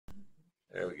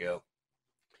There we go.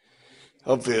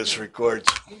 Hopefully this records.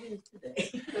 It is today.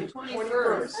 The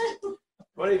 21st.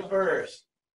 21st.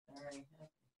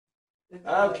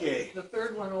 Okay. The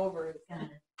third one over is,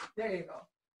 there you go.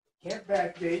 Can't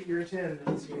backdate your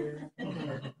attendance here.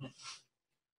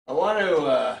 I want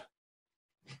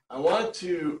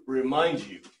to remind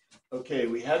you, okay,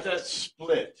 we had that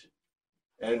split,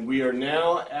 and we are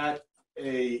now at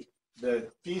the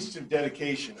Feast of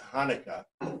Dedication, Hanukkah,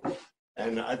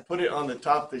 and I put it on the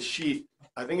top of the sheet.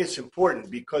 I think it's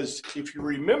important because if you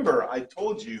remember, I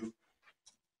told you,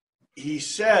 he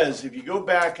says, if you go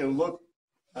back and look,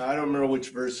 I don't remember which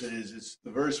verse it is. It's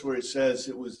the verse where it says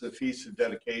it was the Feast of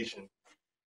Dedication.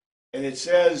 And it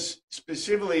says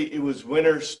specifically it was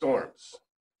winter storms.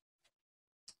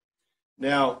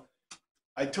 Now,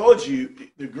 I told you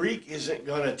the Greek isn't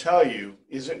going to tell you,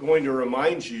 isn't going to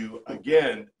remind you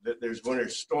again that there's winter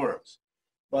storms.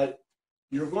 But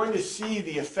you're going to see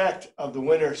the effect of the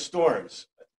winter storms.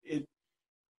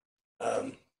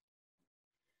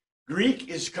 Greek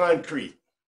is concrete.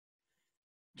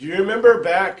 Do you remember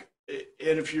back,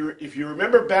 and if you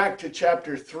remember back to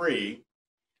chapter 3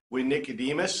 with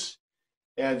Nicodemus,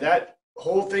 and that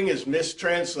whole thing is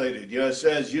mistranslated. You know, it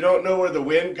says, you don't know where the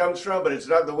wind comes from, but it's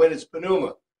not the wind, it's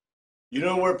pneuma. You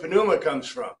know where pneuma comes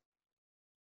from.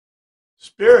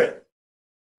 Spirit,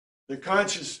 the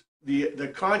conscious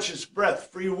breath,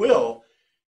 free will,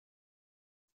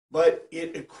 but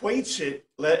it equates it,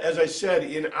 as I said,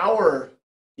 in our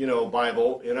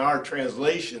Bible, in our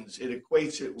translations, it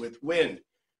equates it with wind,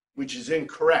 which is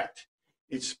incorrect.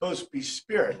 It's supposed to be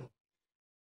spirit.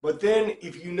 But then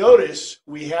if you notice,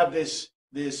 we have this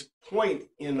point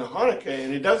in Hanukkah,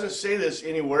 and it doesn't say this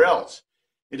anywhere else.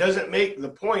 It doesn't make the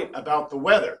point about the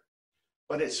weather,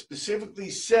 but it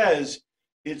specifically says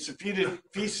it's a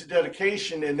feast of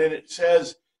dedication, and then it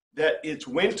says that it's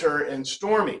winter and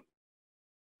stormy.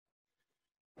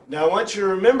 Now, I want you to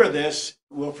remember this.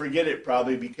 We'll forget it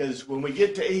probably, because when we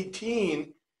get to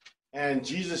 18 and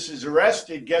Jesus is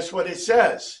arrested, guess what it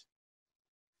says?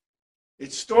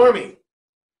 It's stormy.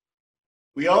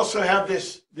 We also have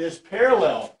this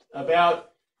parallel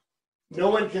about no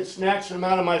one can snatch them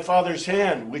out of my Father's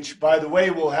hand, which, by the way,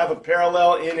 will have a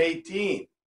parallel in 18.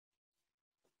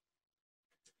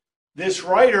 This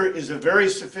writer is a very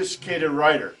sophisticated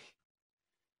writer.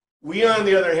 We, on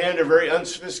the other hand, are very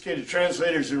unsophisticated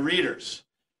translators and readers.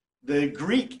 The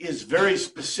Greek is very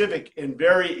specific and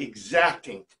very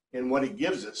exacting in what it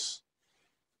gives us.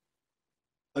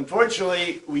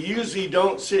 Unfortunately, we usually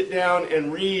don't sit down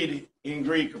and read, in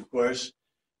Greek, of course,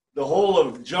 the whole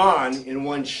of John in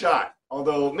one shot.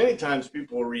 Although many times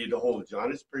people will read the whole of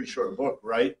John. It's a pretty short book,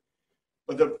 right?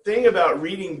 But the thing about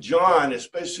reading John,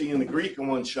 especially in the Greek in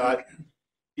one shot,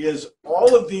 is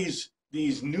all of these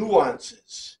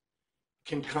nuances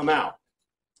can come out.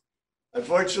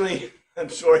 Unfortunately, I'm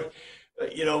sorry,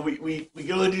 we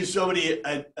can only do so many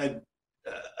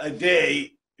a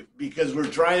day because we're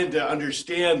trying to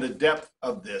understand the depth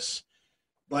of this.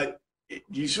 But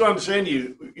you see what I'm saying to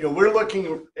you? We're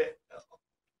looking at,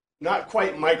 not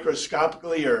quite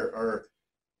microscopically or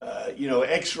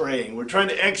X-raying. We're trying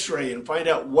to X-ray and find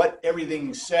out what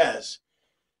everything says.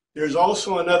 There's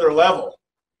also another level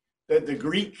that the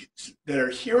Greeks that are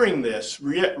hearing this,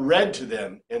 read to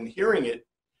them and hearing it,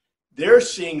 they're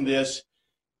seeing this,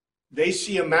 they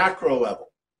see a macro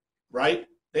level, right?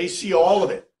 They see all of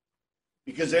it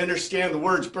because they understand the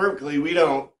words perfectly. We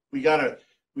don't. We gotta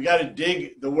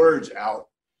dig the words out.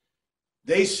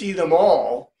 They see them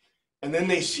all, and then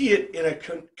they see it in a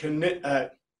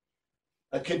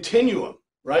continuum,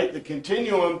 right? The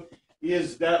continuum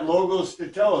is that logos to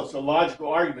telos, a logical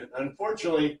argument.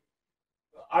 Unfortunately,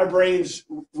 our brains,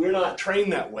 we're not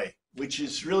trained that way, which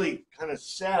is really kind of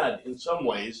sad in some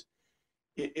ways.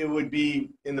 It would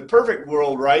be, in the perfect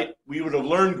world, right, we would have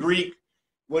learned Greek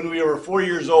when we were 4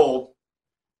 years old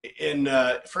in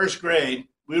first grade.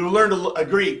 We would have learned a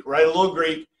Greek, right, a little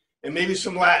Greek, and maybe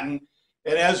some Latin.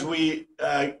 And as we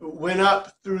went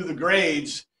up through the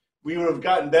grades, we would have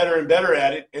gotten better and better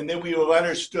at it. And then we would have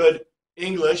understood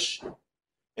English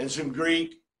and some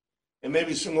Greek and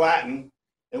maybe some Latin.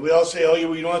 And we all say, oh,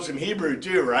 we want some Hebrew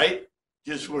too, right?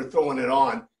 Just we're throwing it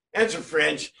on. And some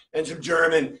French and some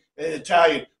German and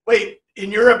Italian. Wait,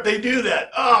 in Europe they do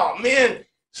that. Oh, man.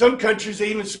 Some countries, they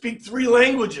even speak 3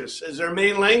 languages as their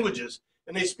main languages.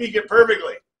 And they speak it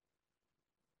perfectly.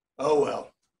 Oh,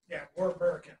 well. Yeah, we're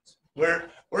Americans. We're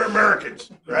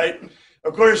Americans, right?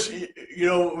 Of course, we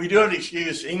do have an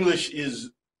excuse. English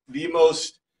is the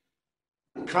most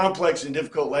complex and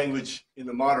difficult language in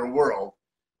the modern world.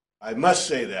 I must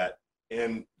say that.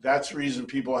 And that's the reason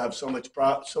people have so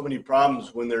many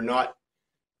problems when they're not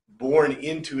born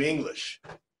into English,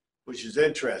 which is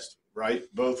interesting, right?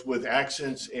 Both with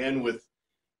accents and with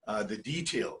the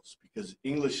details, because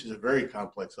English is a very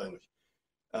complex language.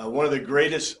 One of the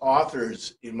greatest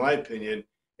authors, in my opinion,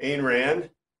 Ayn Rand,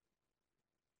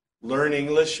 learned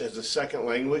English as a second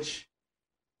language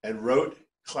and wrote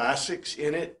classics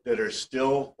in it that are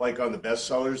still like on the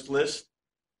bestsellers list.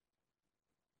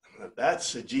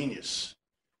 That's a genius,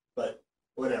 but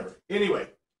whatever. Anyway,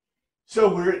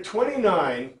 so we're at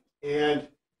 29, and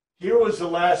here was the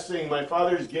last thing. My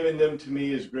Father's given them to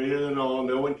me is greater than all.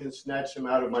 No one can snatch them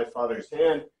out of my Father's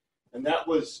hand. And that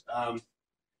was,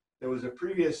 there was a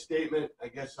previous statement. I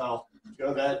guess I'll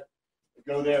go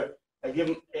there. I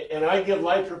give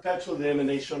life perpetual to them, and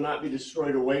they shall not be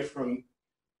destroyed away from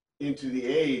into the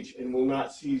age, and will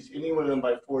not seize any one of them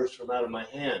by force from out of my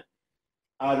hand.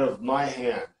 Out of my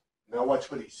hand. Now watch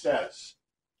what he says.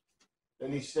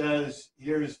 Then he says,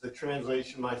 here's the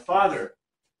translation, my Father,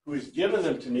 who has given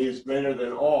them to me, is greater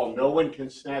than all. No one can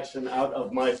snatch them out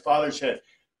of my Father's hand.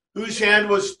 Whose hand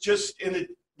was just in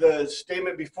the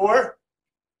statement before?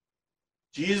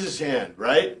 Jesus' hand,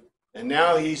 right? And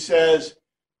now he says,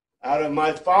 out of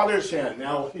my Father's hand.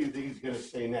 Now, what do you think he's going to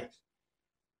say next?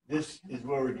 This is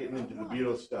where we're getting into the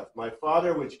beautiful stuff. My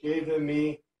Father, which gave them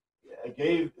me,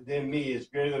 is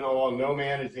greater than all. No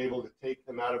man is able to take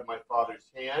them out of my Father's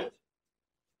hand.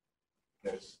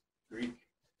 That's Greek.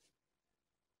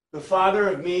 The Father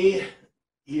of me,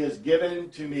 he has given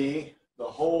to me the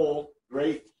whole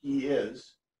great he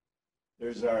is.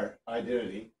 There's our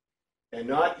identity. And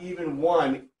not even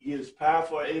one he is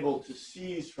powerful or able to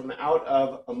seize from out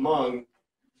of among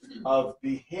of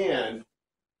the hand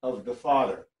of the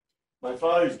Father. My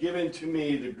Father has given to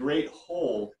me the great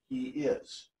whole he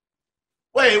is.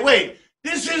 Wait.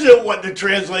 This isn't what the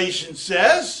translation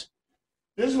says.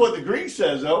 This is what the Greek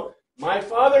says, though. My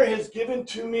Father has given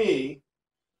to me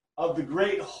of the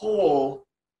great whole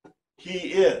he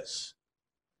is.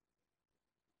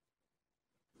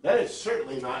 That is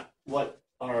certainly not what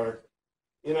our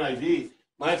NIV.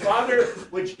 My Father,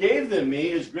 which gave them me,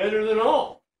 is greater than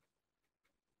all.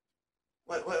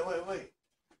 Wait.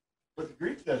 But the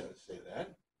Greek doesn't say that.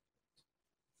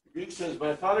 The Greek says,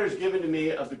 my Father has given to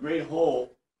me of the great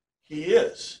whole he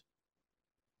is.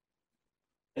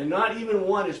 And not even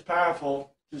one is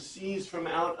powerful to seize from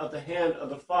out of the hand of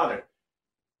the Father.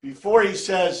 Before he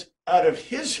says out of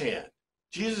his hand,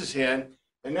 Jesus' hand,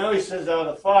 and now he says out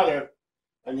of the Father,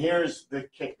 and here's the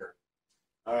kicker.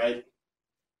 All right?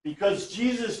 Because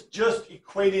Jesus just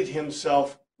equated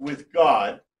himself with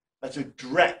God. That's a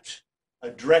direct,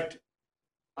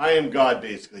 I am God,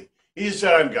 basically. He just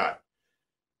said, I'm God.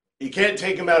 He can't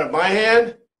take him out of my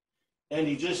hand. And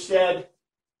he just said,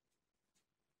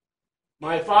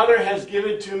 my Father has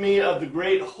given to me of the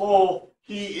great whole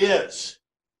he is.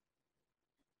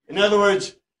 In other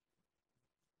words,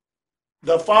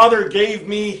 the Father gave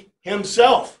me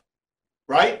himself,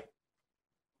 right?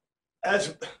 That's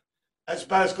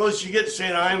about as close as you get to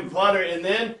saying I am the Father. And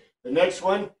then the next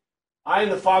one, I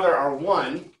and the Father are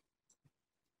one.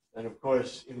 And of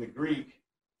course, in the Greek,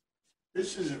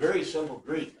 this is a very simple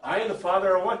Greek. I and the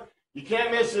Father are one. You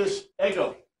can't miss this.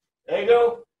 Ego.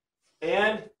 Ego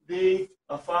and the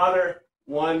Father,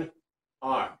 one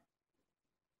are.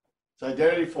 It's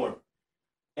identity form.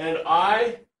 And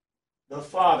I, the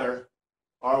Father,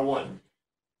 are one.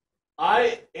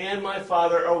 I and my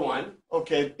Father are one.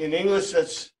 Okay, in English,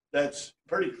 that's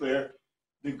pretty clear.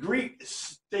 The Greek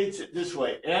states it this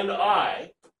way. And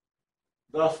I,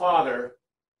 the Father,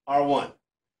 are one.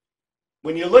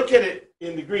 When you look at it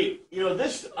in the Greek,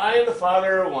 this I and the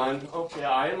Father are one. Okay,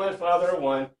 I and my Father are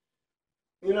one.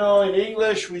 In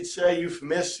English, we'd say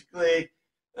euphemistically,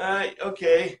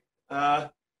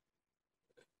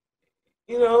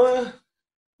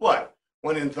 what?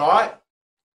 One in thought,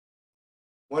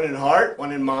 one in heart,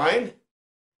 one in mind.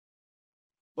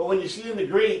 But when you see in the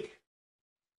Greek,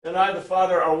 and I, the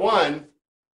Father, are one,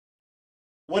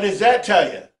 what does that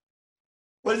tell you?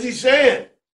 What is he saying?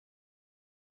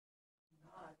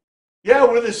 Yeah,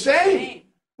 we're the same.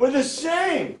 We're the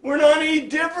same. We're not any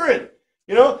different.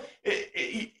 In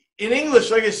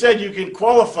English, like I said, you can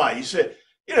qualify. You say,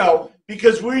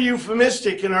 because we're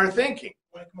euphemistic in our thinking.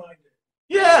 Like-minded.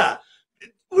 Yeah,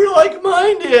 we're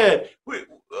like-minded.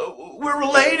 We're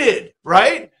related,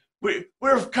 right?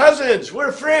 We're cousins.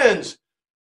 We're friends.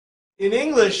 In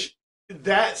English,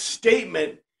 that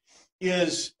statement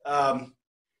is can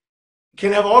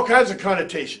have all kinds of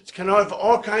connotations, can have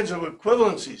all kinds of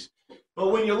equivalencies.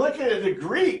 But when you look at it, the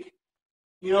Greek,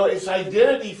 it's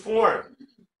identity form.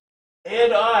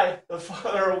 And I, the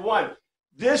Father, are one.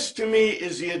 This, to me,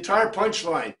 is the entire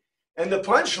punchline. And the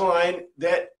punchline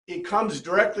that it comes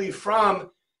directly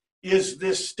from is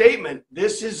this statement.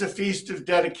 This is a feast of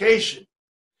dedication.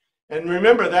 And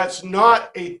remember, that's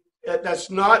not a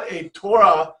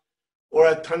Torah or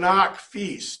a Tanakh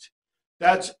feast.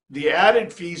 That's the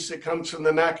added feast that comes from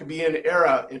the Maccabean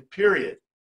era, period.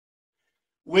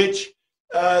 Which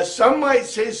some might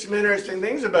say some interesting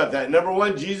things about that. Number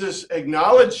one, Jesus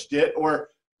acknowledged it, or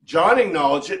John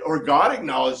acknowledged it, or God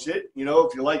acknowledged it,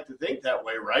 if you like to think that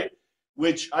way, right?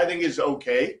 Which I think is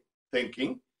okay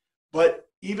thinking. But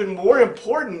even more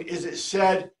important is it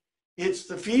said it's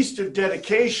the Feast of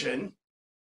Dedication,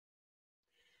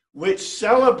 which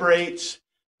celebrates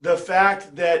the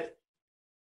fact that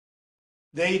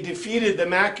the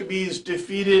Maccabees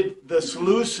defeated the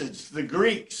Seleucids, the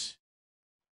Greeks.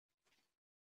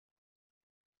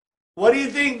 What do you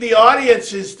think the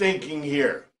audience is thinking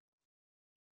here?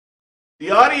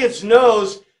 The audience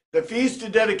knows the Feast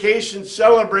of Dedication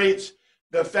celebrates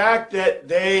the fact that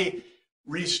they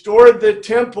restored the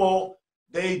temple,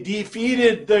 they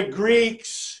defeated the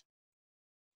Greeks,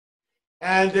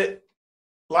 and that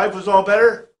life was all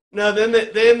better? No, then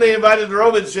they invited the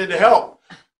Romans in to help.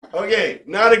 Okay,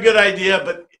 not a good idea,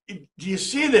 but do you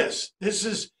see this? This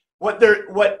is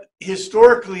what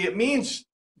historically it means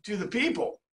to the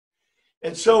people.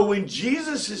 And so when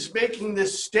Jesus is making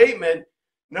this statement,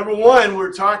 number one,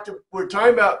 we're talking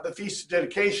about the Feast of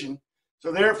Dedication.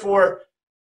 So therefore,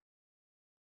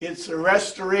 it's the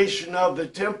restoration of the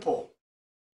temple.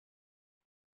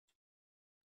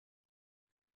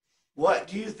 What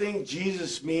do you think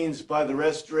Jesus means by the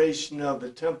restoration of the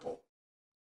temple?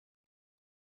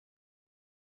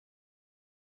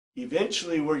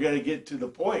 Eventually, we're going to get to the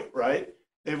point, right?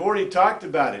 They've already talked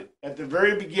about it at the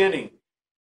very beginning.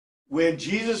 When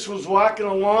Jesus was walking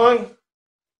along,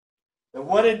 and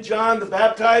what did John the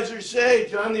Baptizer say?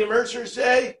 John the Immerser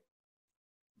say?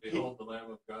 Behold the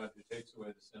Lamb of God who takes away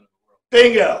the sin of the world.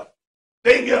 Bingo.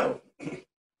 Bingo.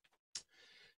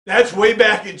 That's way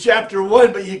back in chapter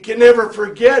 1, but you can never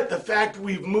forget the fact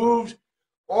we've moved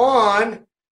on,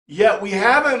 yet we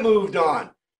haven't moved on,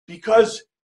 because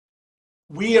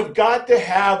we have got to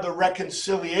have the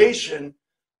reconciliation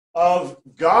of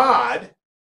God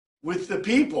with the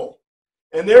people.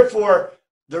 And therefore,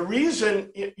 the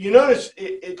reason, you notice,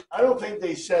 I don't think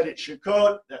they said it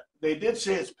Sukkot. They did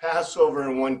say it's Passover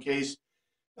in one case,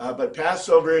 but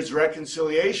Passover is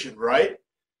reconciliation, right?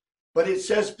 But it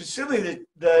says specifically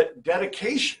the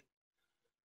dedication.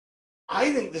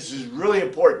 I think this is really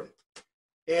important.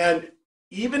 And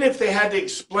even if they had to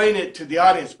explain it to the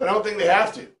audience, but I don't think they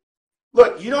have to.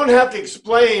 Look, you don't have to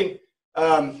explain,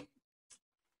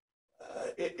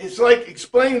 it's like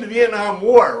explaining the Vietnam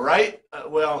War, right?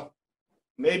 Well,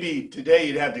 maybe today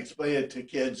you'd have to explain it to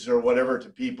kids or whatever, to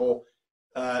people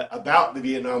about the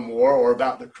Vietnam War or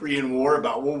about the Korean War,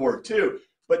 about World War II.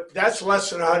 But that's less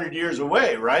than 100 years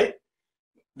away, right?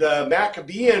 The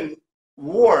Maccabean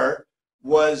War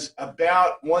was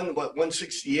about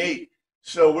 168.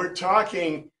 So we're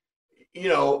talking,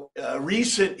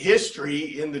 recent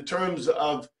history in the terms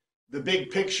of the big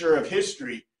picture of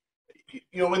history.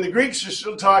 When the Greeks are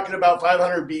still talking about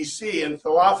 500 BC and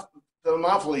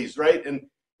Thermopylae, right?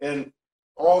 And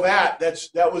all that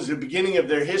was the beginning of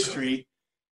their history.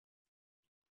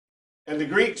 And the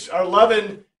Greeks are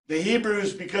loving the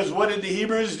Hebrews because what did the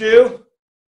Hebrews do?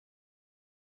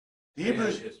 The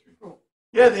Hebrews,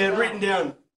 yeah, they had written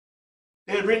down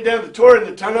the Torah and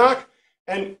the Tanakh,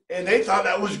 and they thought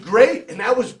that was great. And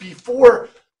that was before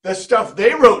the stuff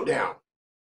they wrote down,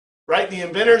 right? The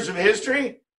inventors of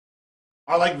history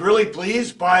are like really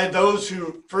pleased by those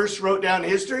who first wrote down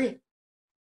history.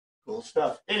 Cool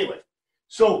stuff. Anyway,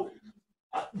 so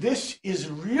this is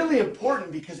really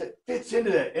important because it fits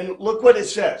into that. And look what it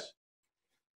says.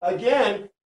 Again,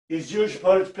 these Jewish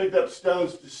opponents picked up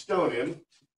stones to stone him.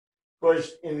 Of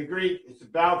course, in the Greek, it's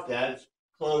about that. It's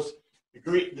close.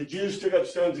 The Jews took up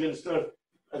stones against stone.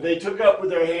 They took up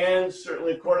with their hands,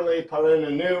 certainly accordingly,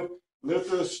 palinanu,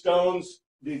 lithos stones,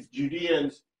 these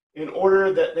Judeans, in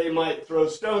order that they might throw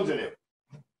stones at him.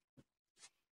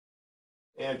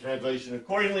 And translation,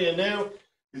 accordingly anew,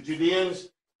 the Judeans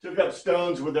took up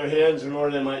stones with their hands in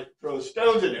order they might throw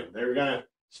stones at him. They were going to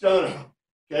stone him.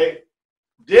 Okay?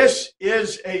 This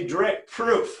is a direct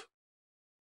proof.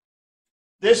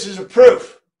 This is a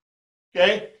proof.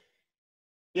 Okay?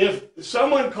 If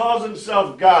someone calls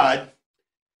himself God,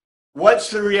 what's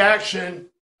the reaction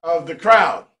of the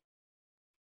crowd?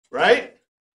 Right?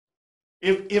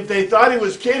 If they thought he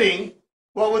was kidding,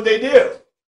 what would they do?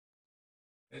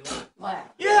 Laugh.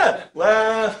 Yeah,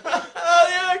 laugh. Oh,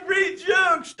 yeah, great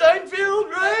joke,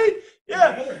 Steinfeld, right? Yeah.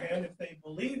 On the other hand, if they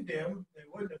believed him, they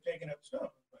wouldn't have taken up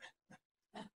stones.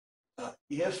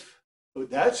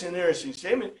 that's an interesting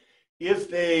statement. If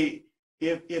they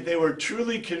were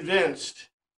truly convinced,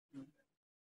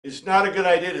 it's not a good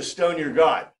idea to stone your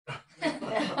God,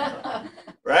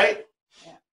 right?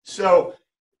 Yeah. So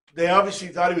they obviously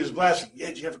thought he was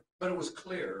blaspheming. Yeah, But it was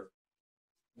clear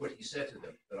what he said to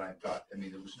them that I got. I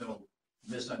mean, there was no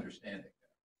misunderstanding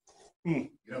there. Hmm.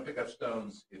 You don't pick up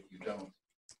stones if you don't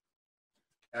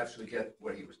actually get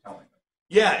what he was telling them.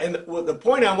 Yeah, and the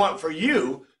point I want for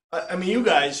you, I mean, you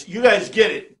guys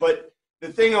get it, but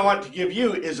the thing I want to give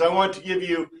you is I want to give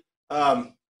you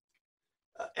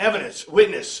evidence,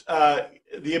 witness,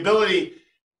 the ability,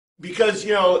 because,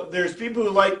 there's people who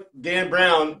like Dan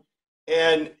Brown,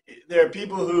 and there are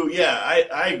people who,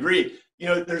 I agree.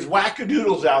 There's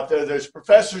wackadoodles out there. There's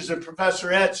professors and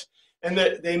professorettes, and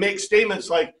they make statements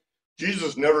like,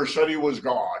 Jesus never said he was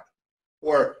God,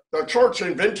 or the church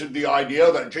invented the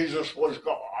idea that Jesus was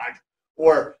God,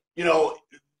 or,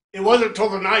 it wasn't until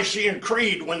the Nicene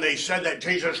Creed when they said that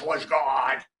Jesus was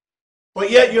God. But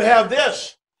yet you have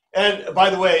this. And by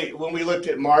the way, when we looked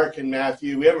at Mark and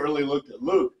Matthew, we haven't really looked at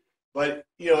Luke, but,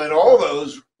 in all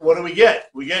those, what do we get?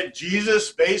 We get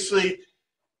Jesus basically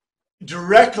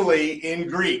directly in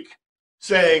Greek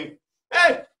saying,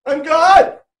 hey, I'm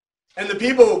God. And the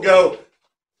people will go,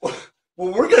 well,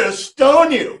 we're going to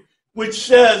stone you, which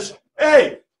says,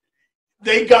 hey,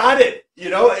 they got it.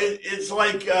 It's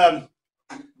like,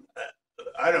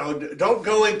 I don't know, don't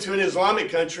go into an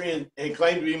Islamic country and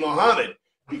claim to be Muhammad,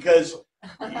 because,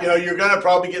 you're going to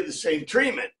probably get the same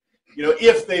treatment,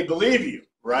 if they believe you,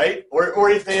 right?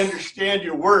 Or if they understand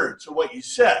your words or what you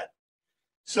said.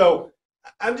 So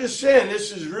I'm just saying,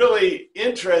 this is really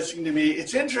interesting to me.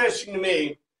 It's interesting to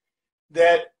me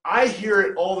that I hear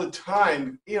it all the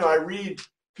time. I read,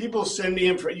 people send me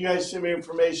info, you guys send me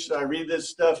information, I read this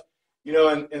stuff,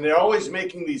 and they're always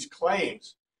making these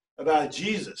claims about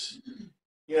Jesus.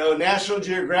 National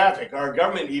Geographic, our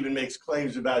government even makes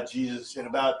claims about Jesus and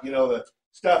about, the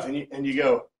stuff. And you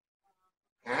go,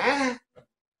 huh?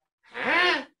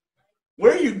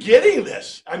 Where are you getting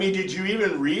this? I mean, did you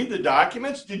even read the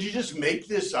documents? Did you just make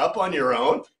this up on your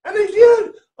own? And they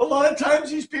did. A lot of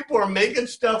times these people are making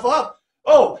stuff up.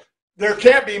 Oh, there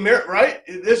can't be merit, right?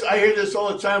 I hear this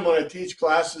all the time when I teach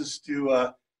classes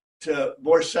to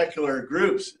more secular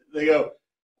groups. They go,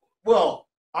 well,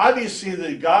 obviously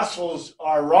the Gospels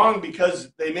are wrong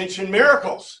because they mention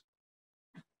miracles.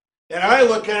 And I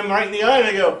look at them right in the eye and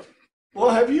I go, well,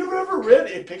 have you ever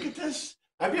read Epictetus?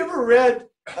 Have you ever read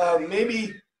have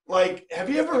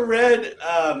you ever read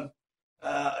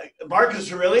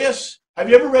Marcus Aurelius? Have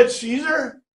you ever read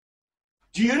Caesar?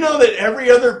 Do you know that every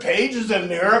other page is a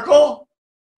miracle?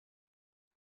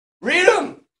 Read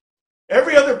them.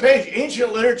 Every other page.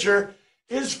 Ancient literature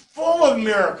is full of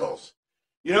miracles.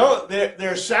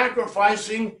 They're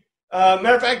sacrificing.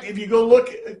 Matter of fact, if you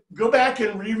go back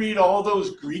and reread all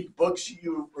those Greek books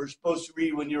you were supposed to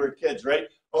read when you were kids, right?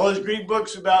 All those Greek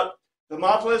books about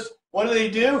Thermophilus, what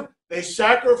do? They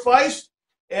sacrificed,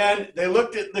 and they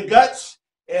looked at the guts,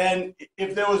 and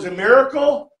if there was a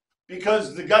miracle,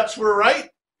 because the guts were right,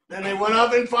 then they went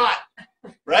off and fought,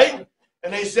 right?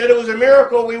 And they said it was a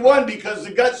miracle we won because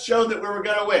the guts showed that we were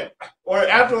going to win. Or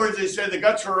afterwards they said the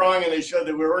guts were wrong and they showed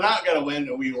that we were not going to win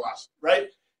and we lost, right?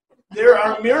 There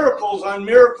are miracles on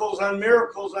miracles on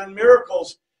miracles on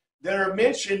miracles that are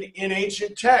mentioned in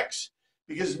ancient texts,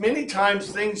 because many times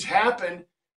things happen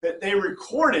that they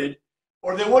recorded,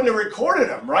 or they wouldn't have recorded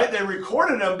them, right? They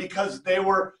recorded them because they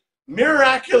were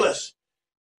miraculous.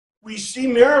 We see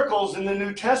miracles in the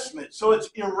New Testament, so it's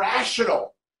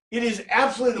irrational. It is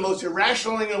absolutely the most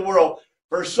irrational thing in the world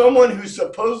for someone who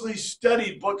supposedly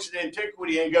studied books in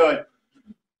antiquity and going,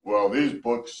 well, these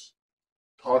books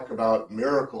talk about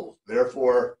miracles,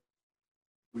 therefore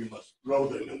we must throw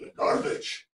them in the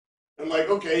garbage. I'm like,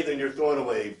 okay, then you're throwing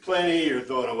away Pliny, you're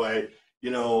throwing away,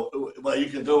 well, you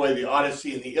can throw away the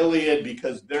Odyssey and the Iliad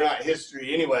because they're not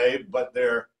history anyway, but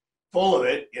they're full of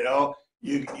it,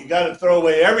 You got to throw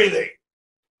away everything.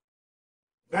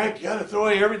 In fact, you got to throw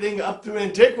away everything up through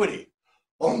antiquity.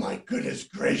 Oh my goodness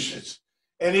gracious!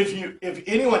 And has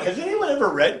anyone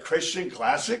ever read Christian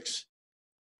classics?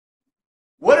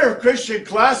 What are Christian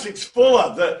classics full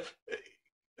of? The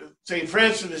St.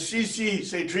 Francis of Assisi,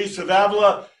 St. Teresa of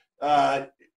Avila,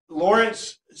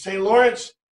 St.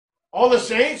 Lawrence, all the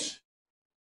saints.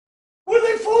 What are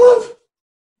they full of?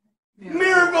 Yeah.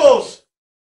 Miracles.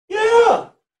 Yeah.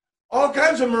 All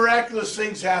kinds of miraculous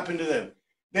things happened to them.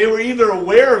 They were either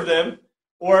aware of them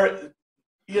or,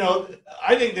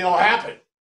 I think they all happened.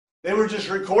 They were just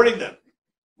recording them.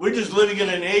 We're just living in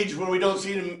an age where we don't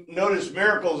seem to notice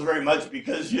miracles very much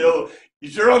because, you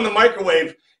turn on the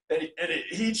microwave and it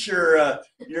heats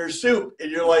your soup, and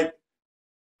you're like,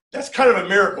 that's kind of a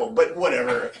miracle, but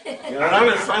whatever. You know, and I'm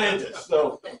a scientist,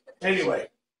 so anyway.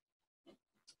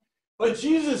 But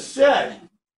Jesus said,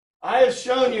 I have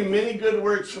shown you many good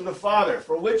works from the Father.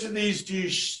 For which of these do you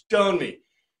stone me?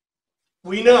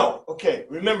 We know. Okay,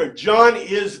 remember, John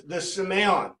is the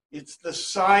Simeon. It's the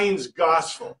signs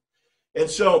gospel. And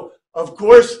so, of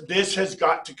course, this has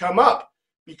got to come up.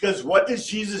 Because what does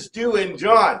Jesus do in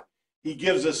John? He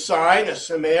gives a sign, a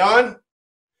Simeon,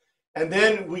 and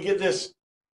then we get this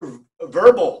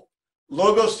verbal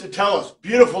logos to tell us,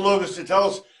 beautiful logos to tell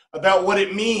us about what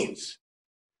it means.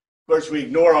 Of course, we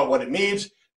ignore all what it means,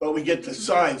 but we get the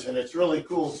signs, and it's really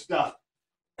cool stuff.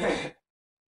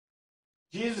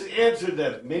 Jesus answered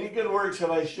them, many good works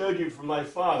have I showed you from my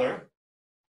Father.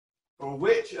 For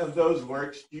which of those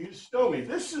works do you stone me?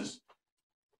 This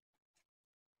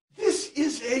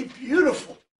is a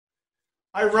beautiful,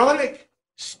 ironic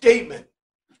statement.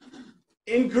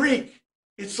 In Greek,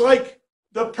 it's like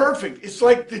the perfect, it's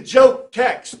like the joke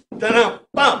text.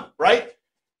 Da-dum, right?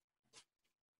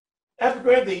 After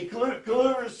granting, he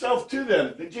delivered himself to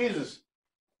them, to Jesus.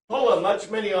 Pull much,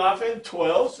 many often,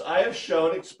 toils, I have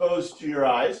shown, exposed to your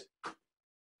eyes.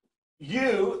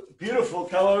 You, beautiful,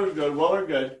 color good, well or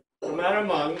good, from out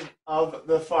among of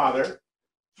the Father,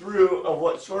 through of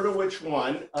what sort of which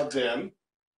one of them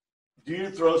do you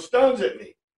throw stones at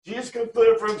me? Jesus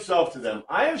concluded for himself to them,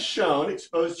 I have shown,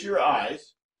 exposed to your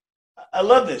eyes. I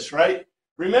love this, right?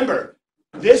 Remember,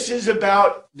 this is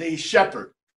about the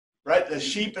shepherd, right? The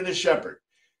sheep and the shepherd.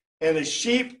 And the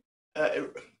sheep,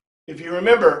 if you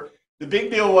remember, the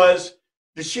big deal was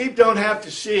the sheep don't have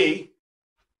to see,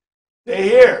 they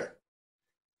hear.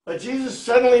 But Jesus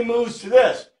suddenly moves to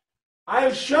this. I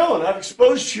have shown, I've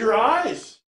exposed to your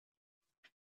eyes.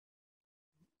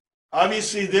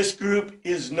 Obviously, this group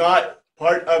is not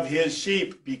part of his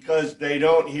sheep because they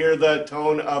don't hear the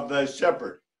tone of the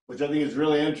shepherd, which I think is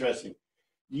really interesting.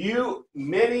 You,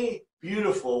 many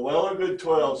beautiful, well or good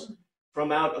toils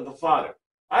from out of the Father.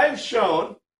 I have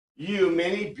shown you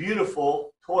many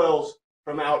beautiful toils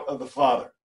from out of the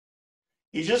Father.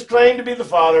 He just claimed to be the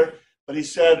Father, but he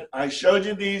said, I showed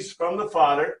you these from the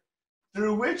Father.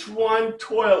 Through which one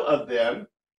toil of them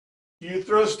you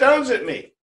throw stones at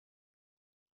me?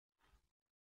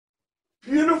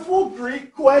 Beautiful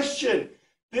Greek question.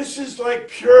 This is like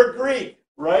pure Greek,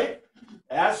 right?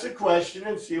 Ask the question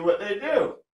and see what they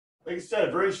do. Like I said,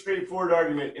 a very straightforward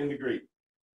argument in the Greek.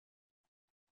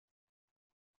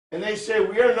 And they say,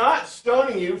 we are not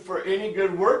stoning you for any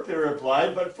good work, they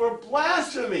replied, but for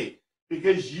blasphemy,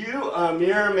 because you, a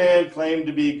mere man, claim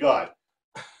to be God.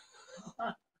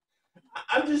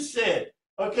 I'm just saying,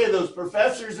 okay, those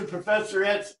professors and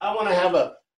professorettes, I want to have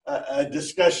a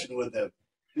discussion with them.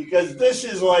 Because this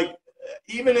is like,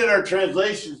 even in our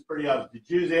translations, pretty obvious. The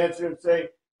Jews answer and say,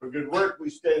 for good work we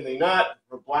stone thee not,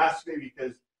 for blasphemy,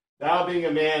 because thou being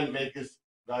a man makest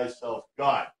thyself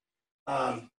God.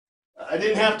 I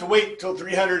didn't have to wait until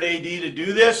 300 AD to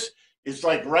do this. It's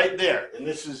like right there. And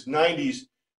this is 90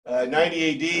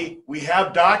 AD. We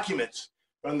have documents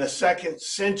from the 2nd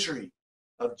century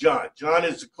of John. John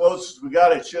is the closest we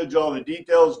got. I showed you all the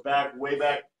details way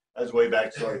back,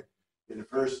 in the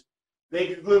first. They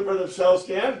conclude for themselves,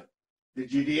 Cam, the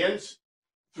Judeans,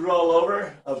 threw all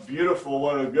over a beautiful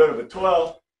one of good of a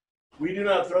 12. We do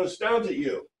not throw stones at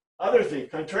you. Other thing,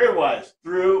 contrariwise,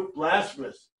 through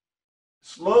blasphemous,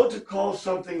 slow to call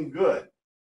something good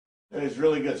that is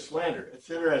really good, slander. It's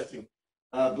interesting.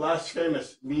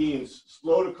 Blasphemous means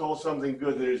slow to call something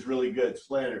good that is really good,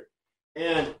 slander.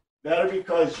 And that is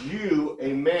because you,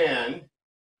 a man,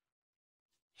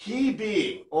 he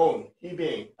being,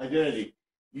 identity,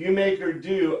 you make or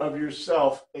do of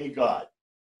yourself a God.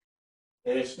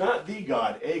 And it's not the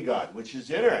God, a God, which is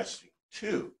interesting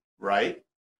too, right?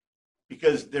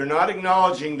 Because they're not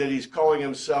acknowledging that he's calling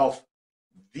himself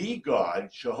the God,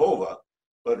 Jehovah,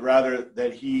 but rather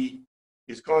that he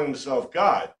is calling himself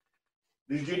God.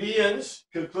 The Judeans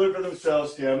conclude for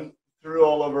themselves him through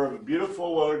all over a beautiful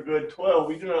or good toil.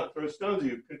 We do not throw stones at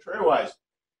you. Contrariwise,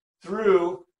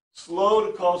 through slow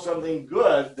to call something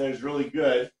good that is really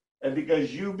good, and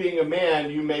because you being a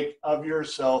man, you make of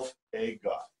yourself a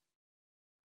God.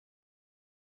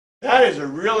 That is a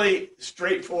really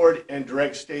straightforward and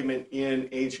direct statement in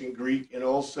ancient Greek and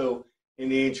also in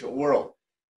the ancient world.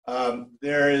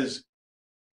 There is,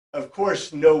 of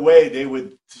course, no way they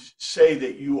would say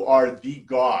that you are the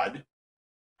God,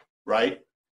 right?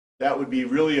 That would be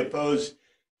really opposed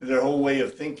to their whole way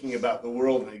of thinking about the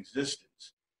world and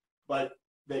existence. But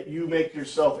that you make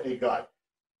yourself a God.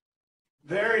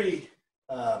 Very,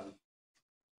 I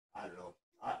don't know.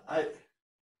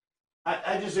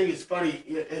 I just think it's funny.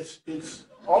 It's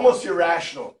almost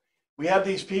irrational. We have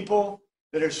these people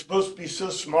that are supposed to be so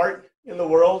smart in the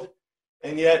world,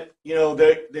 and yet,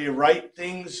 they write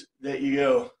things that you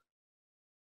go,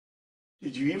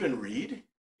 did you even read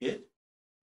it?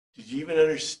 Did you even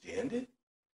understand it?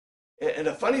 And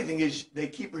the funny thing is, they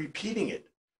keep repeating it.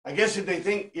 I guess if they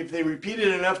think if they repeat it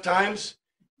enough times,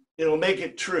 it'll make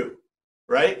it true,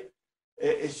 right?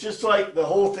 It's just like the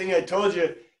whole thing I told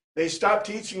you. They stopped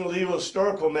teaching the legal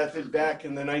historical method back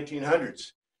in the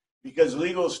 1900s because the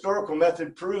legal historical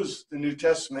method proves the New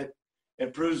Testament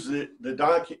and proves the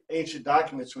ancient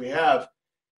documents we have.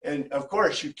 And of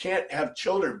course, you can't have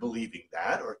children believing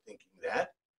that or thinking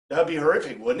that. That'd be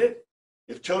horrific, wouldn't it?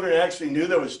 If children actually knew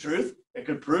there was truth and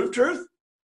could prove truth,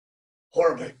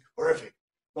 horrific.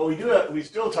 But we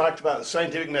still talked about the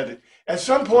scientific method. At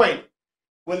some point,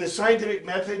 when the scientific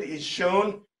method is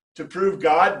shown to prove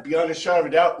God beyond a shadow of a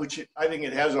doubt, which I think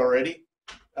it has already,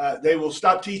 they will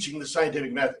stop teaching the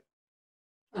scientific method.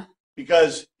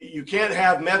 Because you can't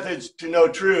have methods to know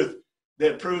truth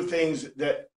that prove things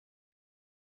that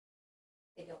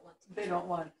They don't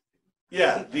want.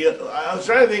 yeah, I was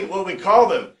trying to think what we call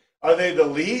them. Are they the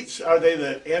elites? Are they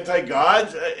the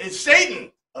anti-gods? It's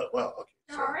Satan. Well, okay.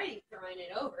 They're Sorry. already throwing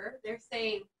it over. They're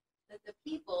saying that the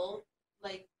people,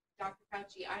 like Dr.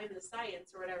 Fauci, I am the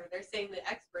science or whatever, they're saying the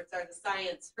experts are the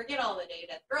science. Forget all the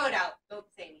data. Throw it out. Don't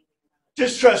say anything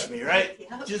Just trust me, right?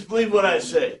 about it. Just believe what I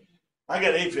say. I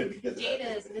got AFib because of Data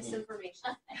that. is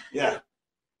misinformation. Yeah.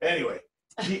 Anyway,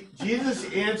 Jesus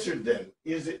answered them,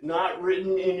 is it not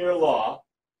written in your law,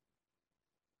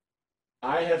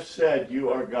 I have said you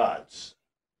are gods?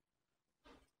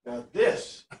 Now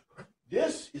this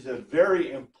is a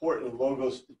very important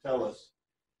logos to tell us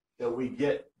that we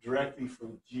get directly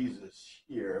from Jesus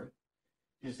here.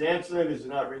 His answer them, is it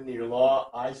not written in your law,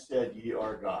 I said ye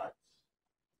are gods.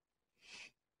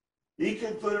 He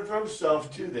concluded for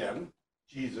himself to them,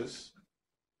 Jesus,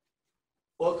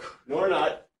 look, nor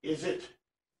not is it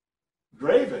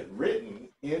graven, written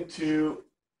into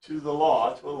the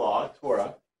law, to a law,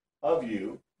 Torah, of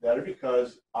you, that are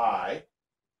because I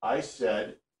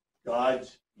said,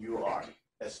 gods you are.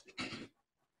 Esther.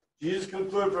 Jesus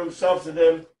concluded for himself to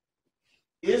them,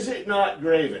 is it not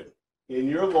graven in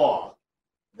your law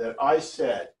that I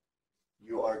said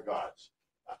you are gods?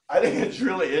 I think it's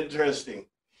really interesting.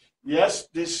 Yes,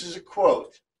 this is a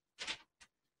quote.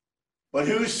 But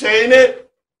who's saying it?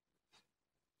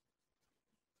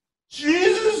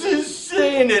 Jesus is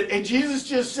saying it. And Jesus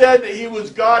just said that he was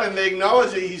God, and they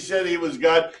acknowledge that he said he was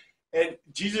God. And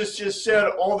Jesus just said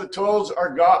all the toils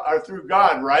are through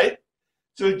God, right?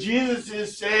 So Jesus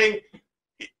is saying,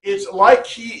 it's like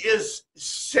he is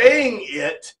saying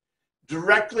it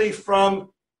directly from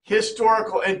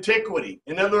historical antiquity.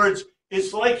 In other words,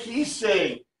 it's like he's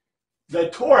saying, the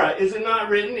Torah, is it not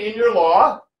written in your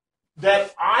law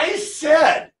that I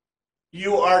said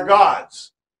you are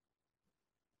gods?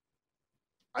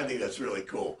 I think that's really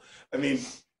cool. I mean,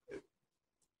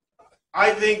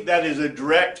 I think that is a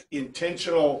direct,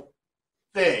 intentional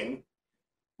thing,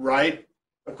 right?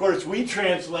 Of course, we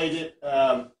translate it,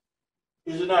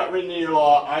 is it not written in your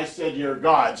law, I said you're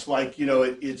gods? Like,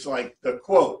 it's like the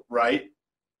quote, right?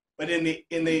 But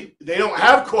they don't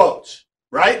have quotes,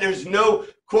 right? There's no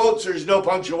quotes, there's no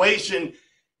punctuation.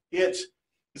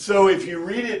 So if you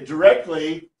read it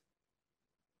directly,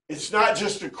 it's not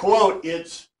just a quote,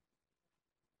 it's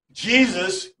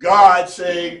Jesus, God,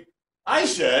 saying, I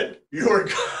said, you're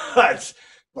gods.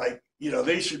 Like,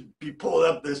 they should be pulling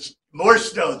up more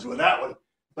stones with that one.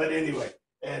 But anyway,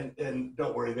 and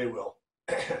don't worry, they will.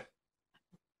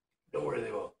 Don't worry,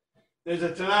 they will. There's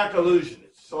a Tanakh allusion.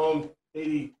 It's Psalm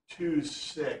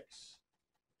 82:6. I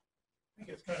think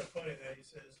it's kind of funny that he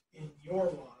says, in your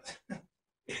laws,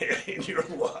 In your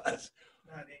laws.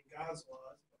 not in God's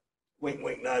laws. Wink,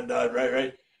 wink, nod, nod,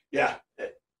 right. Yeah.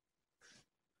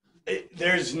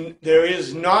 There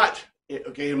is not,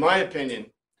 okay, in my opinion,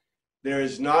 there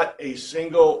is not a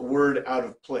single word out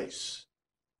of place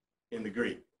in the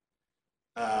Greek.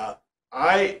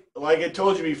 Like I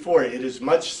told you before, it is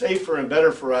much safer and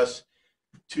better for us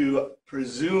to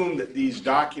presume that these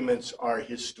documents are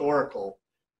historical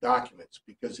documents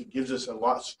because it gives us a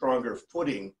lot stronger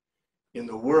footing in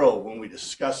the world when we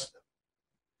discuss them.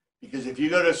 Because if you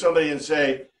go to somebody and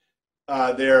say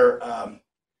they're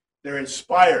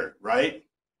inspired, right?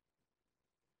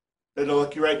 They'll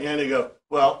look you right in the hand and go,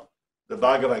 well, the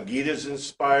Bhagavad Gita is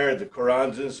inspired, the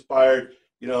Quran's inspired,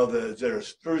 the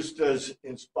Zarathustra's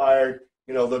inspired,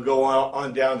 they'll go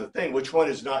on down the thing. Which one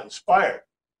is not inspired?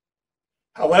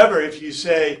 However, if you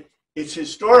say it's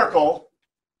historical,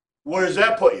 where does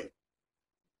that put you?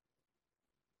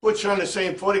 puts you on the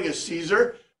same footing as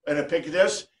Caesar and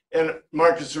Epictetus and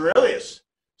Marcus Aurelius.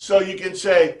 So you can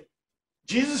say,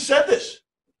 Jesus said this,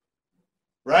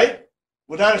 right?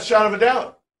 Without a shadow of a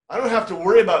doubt. I don't have to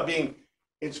worry about being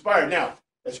inspired. Now,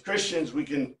 as Christians, we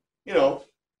can,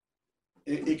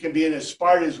 it can be as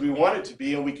inspired as we want it to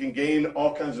be, and we can gain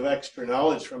all kinds of extra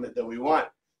knowledge from it that we want.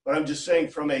 But I'm just saying,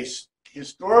 from a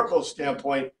historical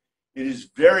standpoint, it is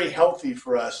very healthy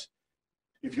for us.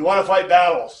 If you want to fight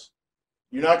battles,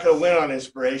 you're not going to win on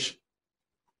inspiration,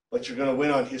 but you're going to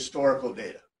win on historical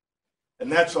data.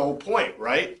 And that's the whole point,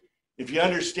 right? If you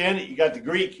understand it, you got the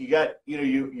Greek, you got,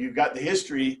 you got the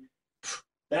history,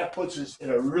 that puts us in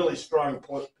a really strong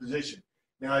position.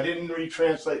 Now, I didn't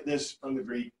retranslate this from the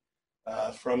Greek,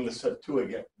 from the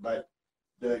Septuagint, but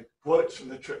the quotes from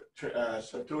the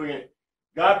Septuagint: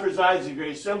 God presides in the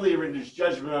great assembly, renders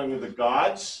judgment among the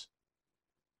gods.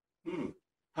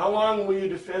 How long will you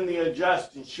defend the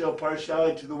unjust and show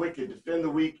partiality to the wicked? Defend the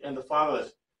weak and the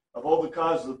fatherless. Uphold the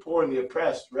cause of the poor and the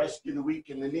oppressed. Rescue the weak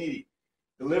and the needy.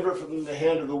 Deliver from the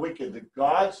hand of the wicked. The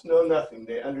gods know nothing.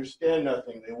 They understand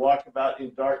nothing. They walk about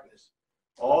in darkness.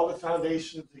 All the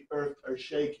foundations of the earth are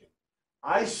shaken.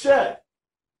 I said,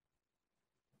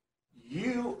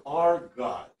 you are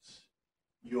gods.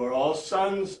 You are all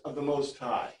sons of the Most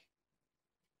High.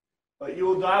 But you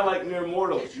will die like mere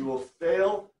mortals. You will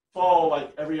fall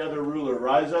like every other ruler.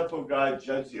 Rise up, O God,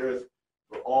 judge the earth,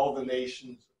 for all the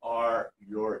nations are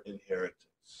your inheritance.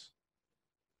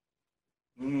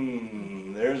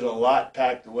 There's a lot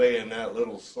packed away in that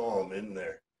little psalm, isn't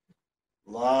there?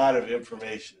 A lot of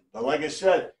information. But like I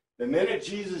said, the minute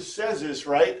Jesus says this,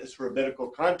 right, it's rabbinical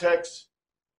context,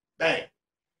 bang.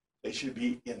 They should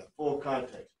be in the full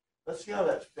context. Let's see how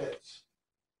that fits.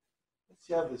 Let's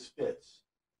see how this fits.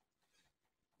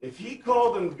 If he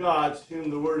called them gods to whom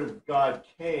the word of God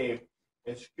came,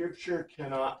 and scripture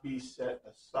cannot be set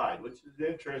aside, which is an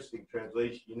interesting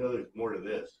translation. You know there's more to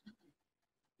this.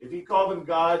 If he called them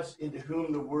gods into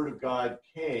whom the word of God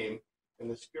came, and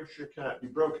the scripture cannot be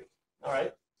broken. All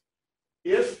right.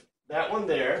 If that one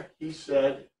there, he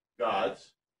said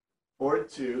gods, for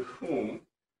to whom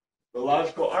the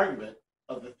logical argument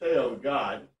of the theo of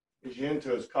God,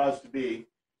 Gento, is caused to be,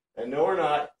 and know or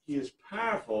not, he is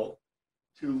powerful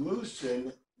to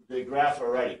loosen the graph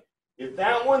already. If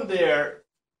that one there,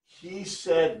 he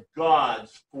said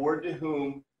gods, for to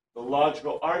whom the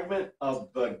logical argument of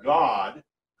the God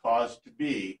caused to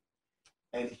be,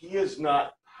 and he is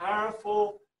not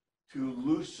powerful to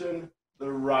loosen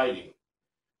the writing.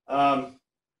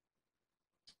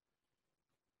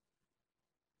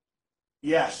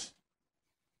 Yes,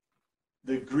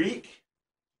 the Greek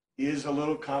is a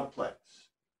little complex.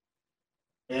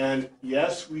 And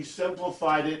yes, we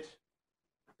simplified it,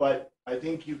 but I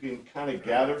think you can kind of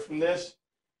gather from this.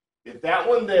 If that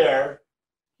one there,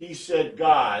 he said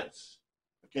gods,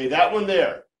 okay, that one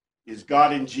there is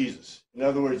God in Jesus. In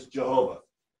other words, Jehovah,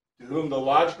 to whom the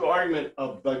logical argument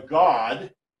of the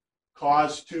God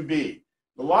caused to be.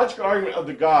 The logical argument of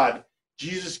the God,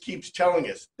 Jesus keeps telling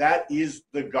us, that is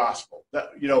the gospel.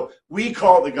 That, we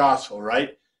call it the gospel,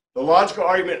 right? The logical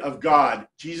argument of God,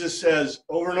 Jesus says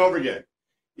over and over again,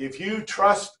 if you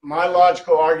trust my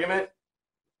logical argument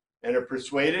and are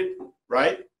persuaded,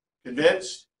 right,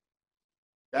 convinced,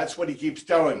 that's what he keeps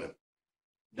telling them.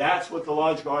 That's what the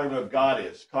logical argument of God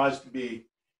is, caused to be.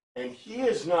 And he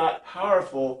is not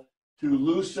powerful to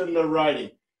loosen the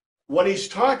writing. What he's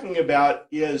talking about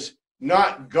is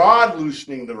not God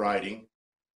loosening the writing.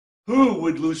 Who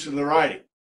would loosen the writing?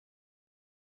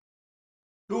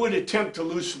 Who would attempt to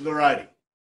loosen the writing?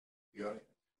 The audience.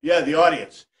 Yeah, the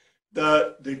audience.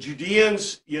 The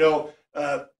Judeans,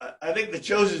 I think the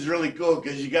chosen is really cool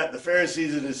because you got the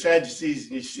Pharisees and the Sadducees,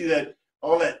 and you see that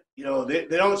all that,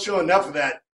 they don't show enough of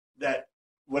that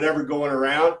whatever going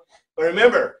around. But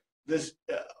remember, this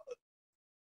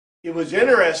it was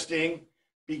interesting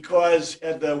because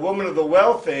at the Woman of the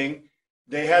Well thing,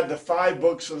 they had the 5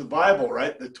 books of the Bible,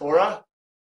 right? The Torah,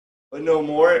 but no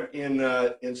more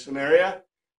in Samaria.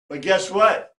 But guess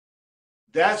what?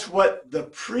 That's what the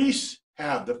priests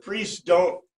have. The priests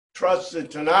don't trust the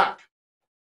Tanakh.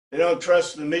 They don't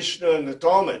trust the Mishnah and the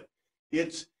Talmud.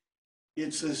 It's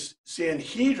the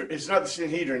Sanhedrin. It's not the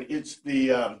Sanhedrin. It's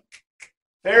the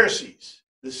Pharisees.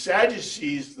 The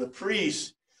Sadducees, the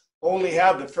priests, only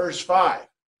have the first 5.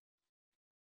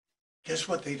 Guess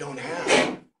what they don't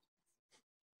have?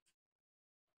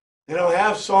 They don't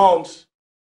have Psalms.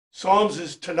 Psalms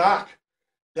is Tanakh.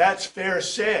 That's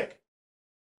Pharisaic.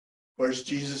 Of course,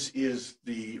 Jesus is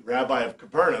the rabbi of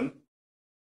Capernaum.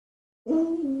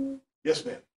 Ooh. Yes,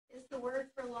 ma'am. Is the word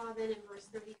for law then in verse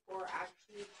 34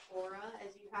 actually Torah,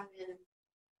 as you have in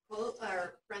quote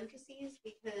or parentheses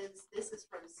because this is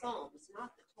from Psalms,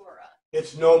 not the Torah.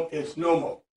 It's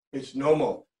nomo. It's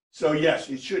nomo. So yes,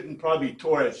 it shouldn't probably be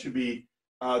Torah. It should be.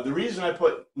 The reason I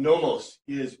put nomos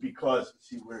is because, let's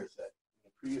see, where is that?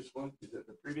 The previous one? Is it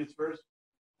the previous verse?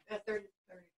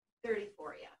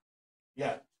 34, yeah.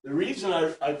 Yeah. The reason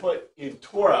I put in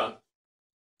Torah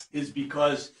is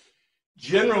because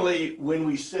generally when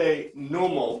we say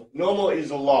nomo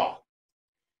is a law.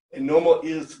 And nomo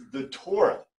is the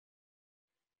Torah.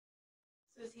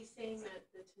 So is he saying that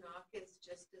the Tanakh is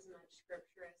just as much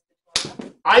scripture as the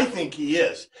Torah? I think he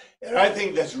is. And I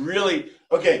think that's really,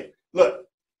 okay, look,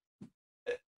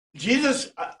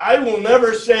 Jesus, I will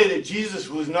never say that Jesus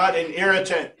was not an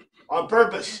irritant on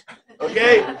purpose,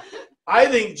 okay? I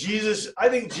think Jesus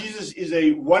is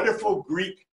a wonderful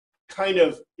Greek kind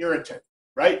of irritant,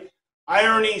 right?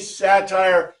 Irony,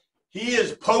 satire, he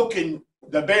is poking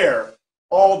the bear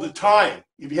all the time.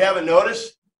 If you haven't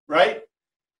noticed, right?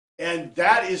 And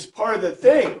that is part of the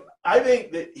thing. I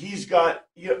think that he's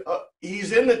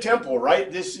in the temple,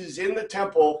 right? This is in the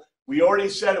temple. We already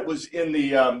said it was in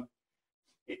the,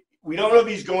 we don't know if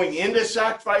he's going into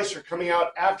sacrifice or coming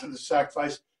out after the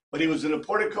sacrifice, but he was in the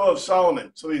portico of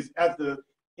Solomon. So he's at the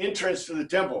entrance to the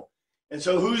temple. And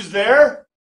so who's there?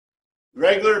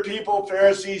 Regular people,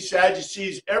 Pharisees,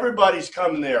 Sadducees, everybody's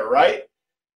coming there, right?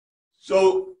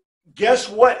 So guess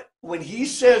what? When he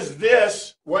says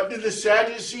this, what do the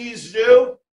Sadducees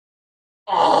do?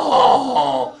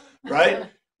 Oh, right?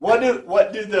 What do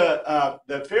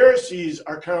the Pharisees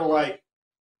are kind of like,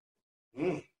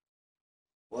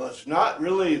 well, it's not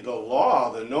really the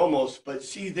law, the nomos, but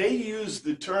see, they use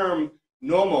the term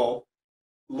nomo,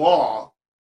 law.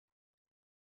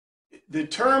 The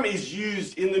term is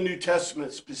used in the New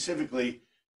Testament specifically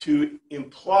to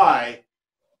imply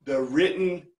the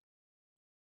written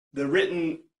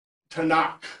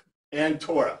Tanakh and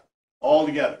Torah all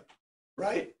together,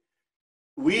 right?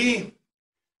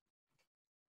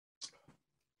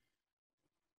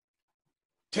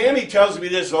 Tammy tells me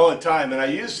this all the time, and I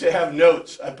used to have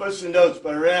notes. I put some notes,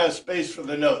 but I ran out of space for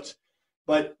the notes.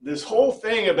 But this whole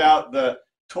thing about the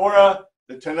Torah,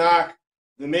 the Tanakh,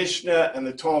 the Mishnah, and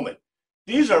the Talmud,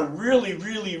 these are really,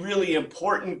 really, really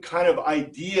important kind of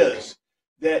ideas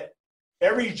that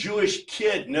every Jewish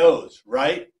kid knows,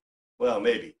 right? Well,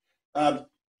 maybe.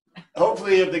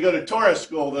 Hopefully, if they go to Torah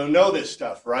school, they'll know this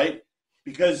stuff, right?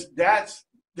 Because that's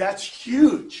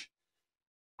huge.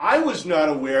 I was not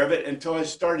aware of it until I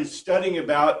started studying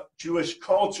about Jewish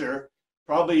culture.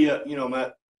 Probably,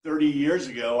 about 30 years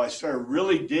ago, I started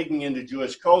really digging into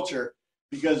Jewish culture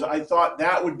because I thought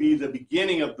that would be the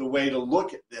beginning of the way to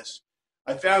look at this.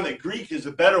 I found that Greek is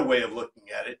a better way of looking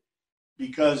at it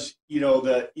because,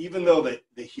 even though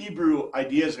the Hebrew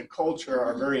ideas and culture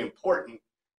are very important,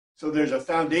 so there's a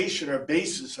foundation or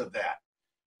basis of that.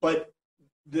 But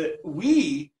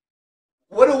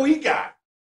what do we got?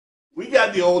 We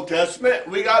got the Old Testament,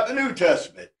 we got the New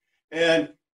Testament,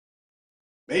 and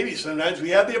maybe sometimes we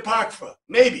have the Apocrypha,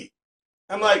 maybe.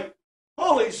 I'm like,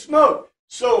 holy smoke.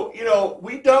 So,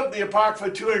 we dumped the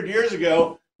Apocrypha 200 years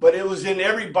ago, but it was in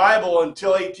every Bible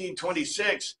until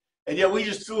 1826, and yet we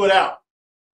just threw it out.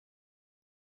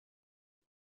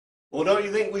 Well, don't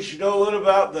you think we should know a little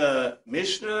about the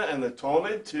Mishnah and the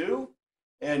Talmud too?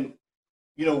 And,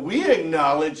 we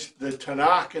acknowledge the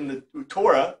Tanakh and the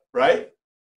Torah, right?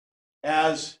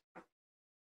 As a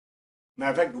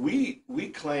matter of fact, we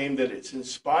claim that it's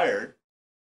inspired.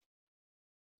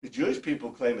 The Jewish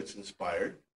people claim it's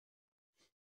inspired.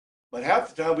 But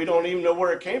half the time we don't even know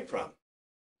where it came from.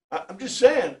 I'm just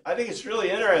saying, I think it's really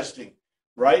interesting,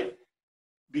 right?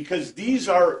 Because these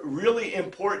are really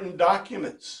important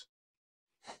documents.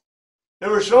 They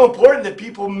were so important that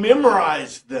people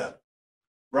memorized them,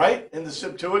 right? In the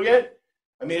Septuagint.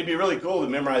 I mean, it'd be really cool to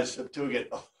memorize the Septuagint.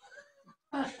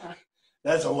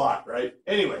 That's a lot, right?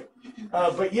 Anyway,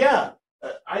 but yeah,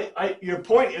 your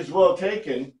point is well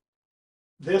taken.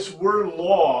 This word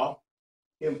law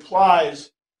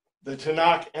implies the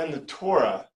Tanakh and the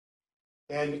Torah.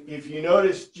 And if you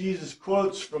notice, Jesus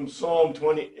quotes from Psalm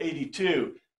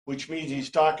 82, which means he's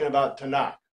talking about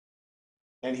Tanakh.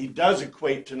 And he does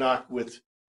equate Tanakh with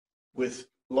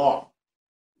law,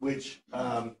 which,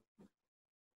 by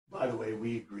the way,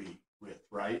 we agree with,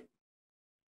 right?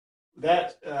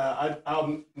 That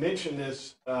I'll mention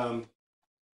this. One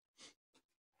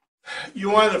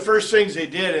of the first things they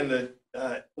did in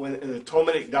the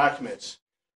Talmudic documents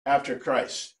after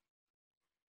Christ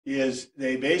is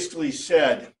they basically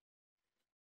said,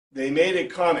 they made a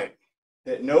comment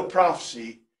that no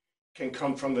prophecy can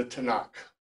come from the Tanakh.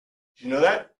 Did you know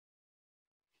that?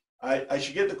 I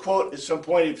should get the quote at some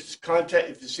point. If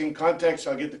it's in context,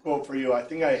 I'll get the quote for you. I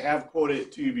think I have quoted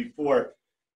it to you before,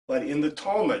 but in the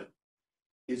Talmud,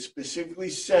 it specifically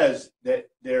says that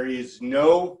there is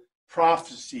no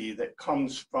prophecy that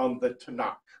comes from the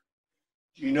Tanakh.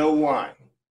 Do you know why?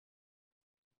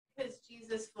 Because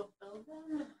Jesus fulfilled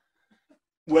them.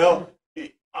 Well,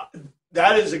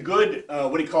 that is a good,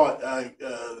 what do you call it,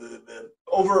 the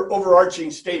overarching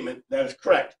statement. That is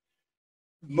correct.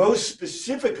 Most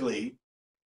specifically,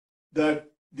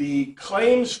 the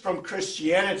claims from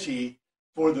Christianity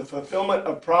for the fulfillment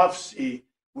of prophecy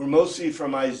were mostly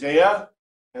from Isaiah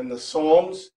and the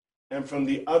Psalms and from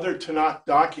the other Tanakh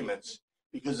documents.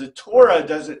 Because the Torah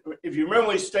doesn't, if you remember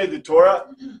when we studied the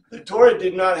Torah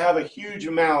did not have a huge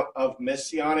amount of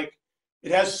messianic,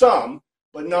 it has some,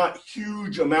 but not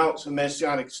huge amounts of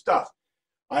messianic stuff.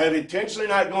 I have intentionally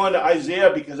not gone to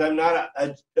Isaiah because I'm not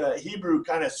a Hebrew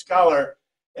kind of scholar.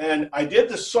 And I did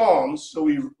the Psalms, so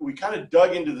we kind of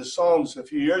dug into the Psalms a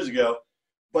few years ago.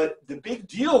 But the big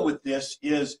deal with this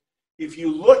is if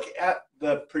you look at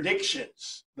the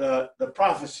predictions, the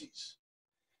prophecies,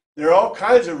 there are all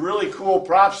kinds of really cool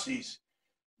prophecies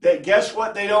that guess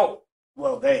what they don't,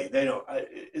 well, they don't,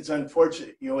 it's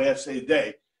unfortunate, you know, we have to say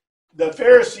they. The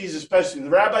Pharisees especially, the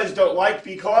rabbis don't like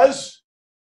because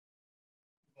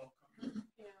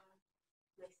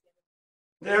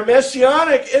they're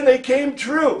messianic and they came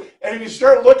true. And if you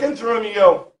start looking through them, you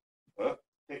go, huh?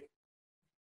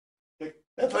 Tick,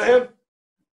 Bethlehem,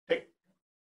 tick,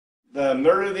 the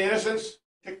murder of the innocents,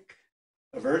 tick,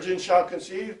 a virgin shall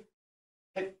conceive,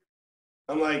 tick.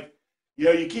 I'm like, you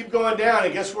know, you keep going down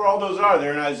and guess where all those are?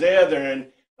 They're in Isaiah, they're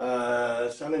in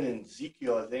some in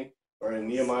Ezekiel, I think, or in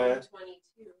Nehemiah. 22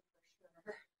 for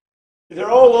sure.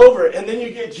 They're all over. And then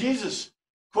you get Jesus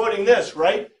quoting this,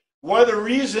 right? One of the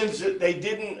reasons that they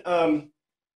didn't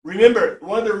remember,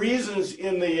 one of the reasons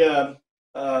in the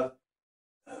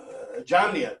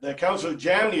Jamnia, the Council of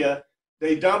Jamnia,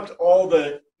 they dumped all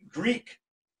the Greek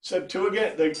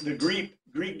Septuagint, the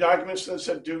Greek documents from the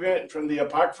Septuagint, from the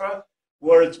Apocrypha,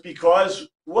 where it's because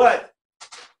what?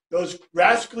 Those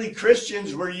rascally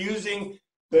Christians were using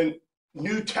the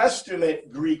New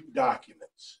Testament Greek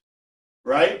documents,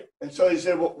 right? And so they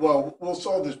said, well, we'll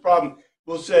solve this problem.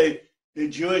 We'll say, the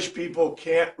Jewish people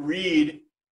can't read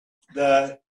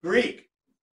the Greek.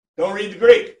 Don't read the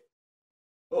Greek.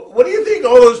 What do you think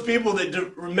all those people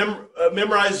that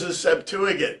memorize the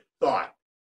Septuagint thought?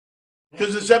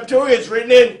 Because the Septuagint is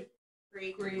written in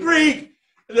Greek.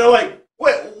 And they're like,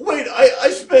 wait, I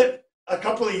spent a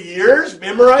couple of years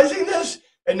memorizing this,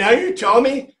 and now you're telling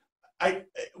me I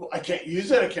can't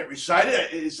use it, I can't recite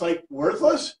it, it's like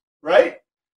worthless, right?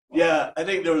 Yeah, I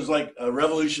think there was like a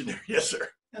revolution there. Yes, sir.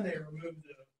 And they removed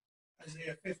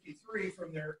Isaiah 53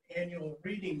 from their annual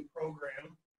reading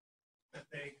program that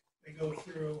they go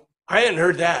through. I hadn't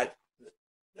heard that.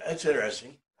 That's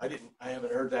interesting. I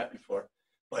haven't heard that before,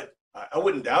 but I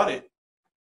wouldn't doubt it.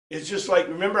 It's just like,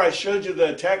 remember I showed you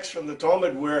the text from the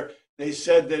Talmud where they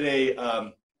said that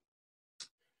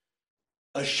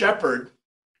a shepherd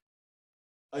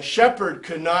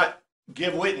could not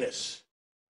give witness,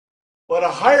 but a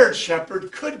hired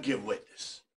shepherd could give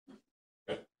witness.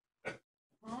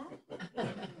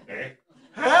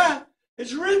 Huh?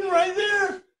 It's written right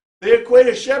there. They equate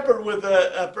a shepherd with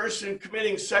a person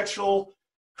committing sexual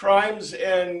crimes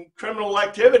and criminal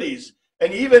activities.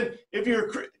 And even if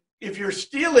you're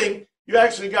stealing, you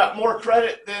actually got more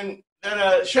credit than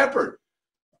a shepherd.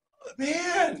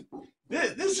 Man,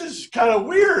 this is kind of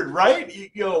weird, right? You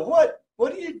go,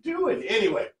 what are you doing?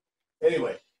 Anyway,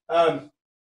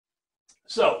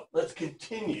 so let's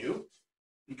continue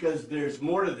because there's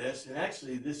more to this. And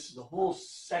actually, this is the whole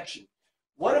section.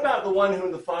 What about the one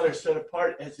whom the Father set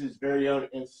apart as his very own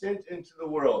and sent into the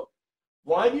world?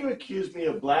 Why do you accuse me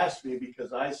of blasphemy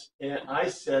because I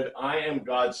said I am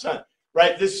God's son?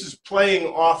 Right? This is playing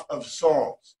off of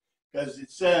Psalms because it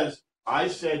says, I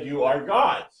said you are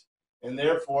God's. And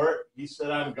therefore, he said,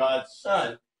 I'm God's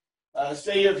son.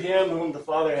 Say of him whom the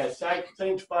Father has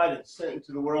sanctified and sent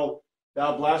into the world,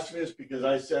 thou blasphemest because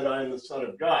I said I am the Son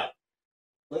of God.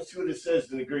 Let's see what it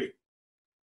says in the Greek.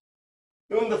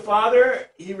 Whom the Father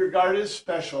he regarded as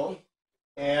special,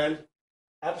 and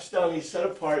apostellon he set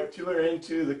apart to or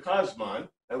into the cosmon,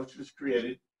 that which was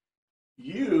created.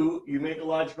 You make a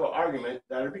logical argument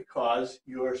that are because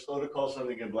you are slow to call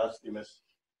something a blasphemous.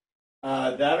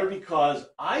 That are because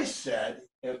I said,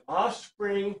 an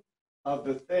offspring of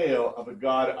the Theo of a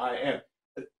God I am.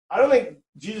 I don't think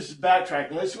Jesus is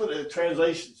backtracking. Let's see what the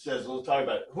translation says. We'll talk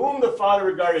about it. Whom the Father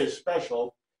regarded as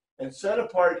special and set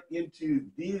apart into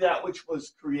thee that which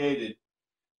was created.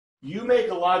 you make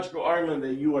a logical argument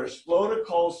that you are slow to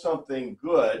call something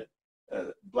good,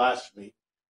 blasphemy,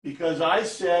 because I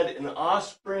said an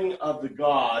offspring of the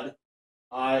God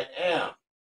I am.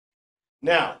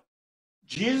 Now,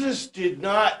 Jesus did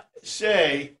not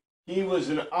say he was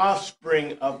an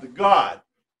offspring of the God.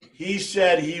 He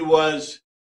said he was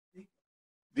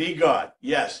the God,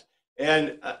 yes.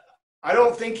 And I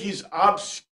don't think he's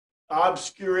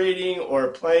obscurating or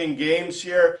playing games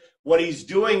here. What he's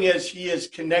doing is he is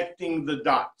connecting the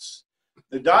dots.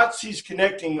 The dots he's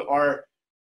connecting are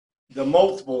the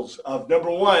multiples of,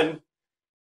 number one,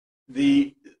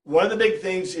 one of the big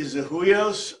things is the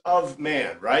huios of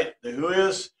man, right? The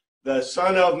huios, the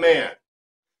Son of Man.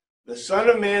 The Son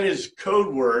of Man is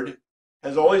code word,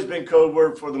 has always been code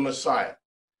word for the Messiah.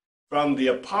 From the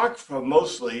Apocrypha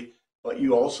mostly, but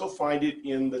you also find it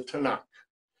in the Tanakh.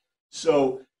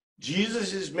 So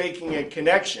Jesus is making a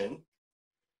connection,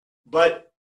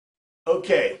 but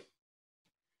okay,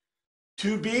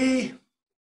 to be,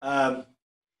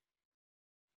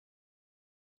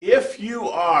 if you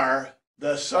are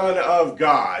the Son of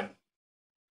God,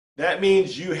 that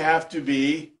means you have to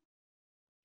be.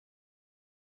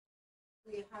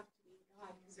 We have to be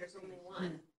God because there's only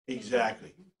one.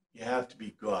 Exactly. You have to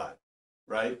be God,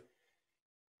 right?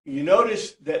 You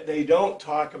notice that they don't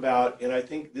talk about, and I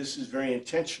think this is very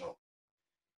intentional.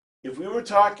 If we were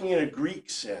talking in a Greek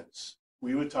sense,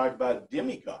 we would talk about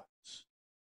demigods,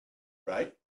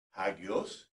 right?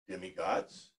 Hagios,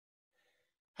 demigods.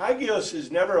 Hagios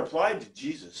is never applied to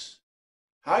Jesus.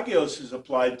 Hagios is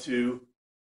applied to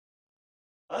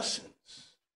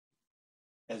usins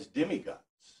as demigods.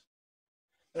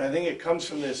 And I think it comes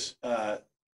from this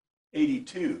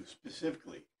 82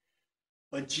 specifically.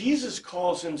 But Jesus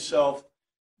calls himself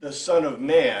the Son of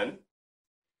Man.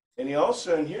 And he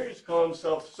also, and here he's calling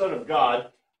himself Son of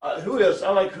God. I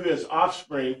like who is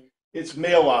offspring. It's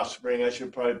male offspring. I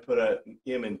should probably put a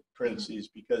him in parentheses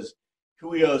because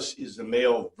huios is a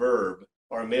male verb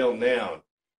or a male noun.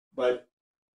 But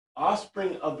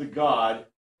offspring of the God.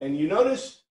 And you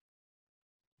notice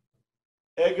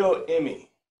ego eimi.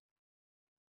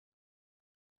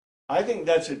 I think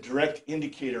that's a direct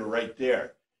indicator right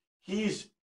there.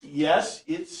 Yes,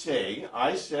 it's saying,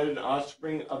 I said an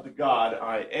offspring of the God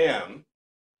I am,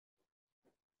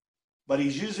 but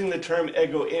he's using the term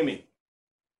ego eimi,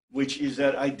 which is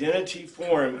that identity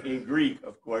form in Greek,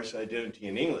 of course, identity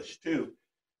in English too,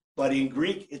 but in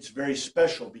Greek it's very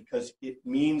special because it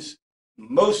means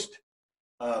most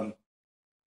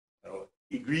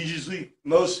egregiously,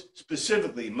 most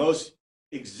specifically, most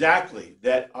exactly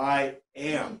that I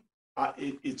am.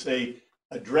 It's a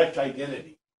direct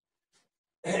identity.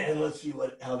 And let's see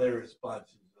how their response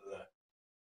is to that.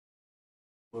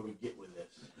 Where we get with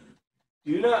this.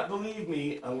 Do not believe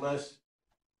me unless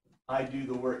I do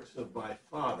the works of my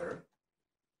Father.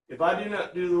 If I do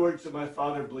not do the works of my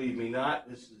Father, believe me not.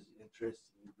 This is interesting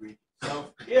in Greek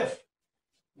itself. If,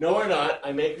 no or not,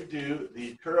 I make her do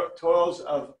the toils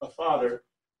of a Father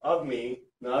of me,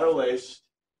 not lest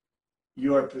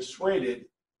you are persuaded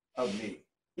of me.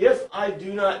 If I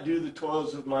do not do the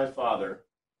toils of my Father,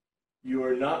 you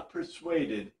are not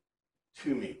persuaded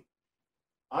to me.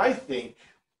 I think,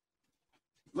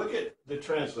 look at the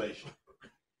translation.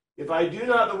 If I do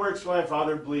not the works of my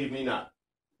Father, believe me not.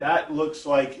 That looks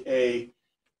like it's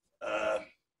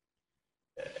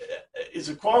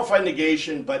a qualified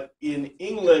negation, but in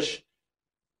English,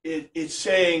 it's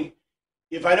saying,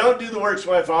 if I don't do the works of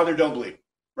my Father, don't believe.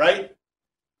 Right?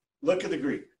 Look at the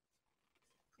Greek.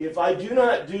 If I do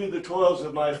not do the toils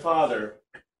of my Father,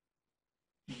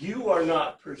 you are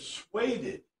not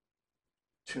persuaded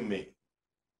to me.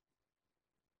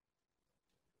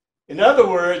 In other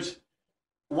words,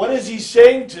 what is he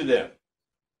saying to them?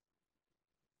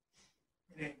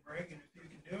 It ain't bragging if you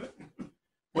can do it.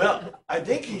 Well, I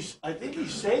think he's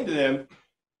saying to them,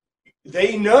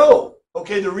 they know.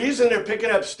 Okay, the reason they're picking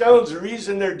up stones, the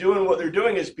reason they're doing what they're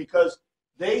doing is because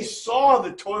they saw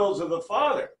the toils of the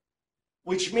Father.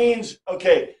 Which means,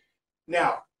 okay,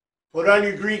 now, put on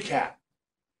your Greek hat.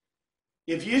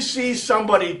 If you see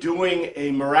somebody doing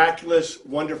a miraculous,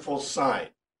 wonderful sign,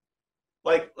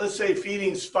 like, let's say,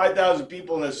 feeding 5,000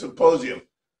 people in a symposium,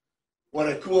 what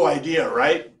a cool idea,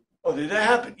 right? Oh, did that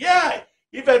happen? Yeah,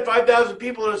 he fed 5,000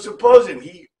 people in a symposium.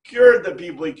 He cured the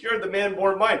people. He cured the man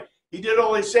born blind. He did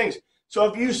all these things. So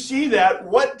if you see that,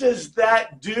 what does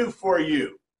that do for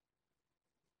you?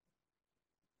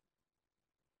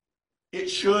 It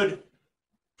should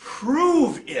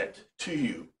prove it to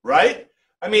you, right?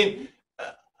 I mean,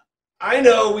 I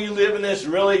know we live in this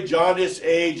really jaundiced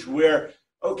age where,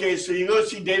 okay, so you go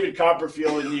see David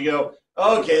Copperfield and you go,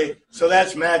 okay, so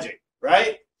that's magic,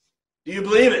 right? Do you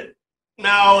believe it?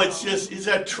 No, it's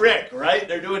a trick, right?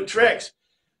 They're doing tricks.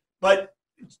 But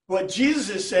what Jesus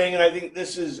is saying, and I think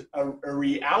this is a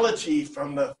reality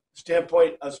from the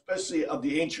standpoint, especially of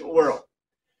the ancient world.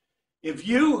 If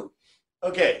you,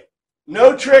 okay,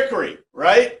 no trickery,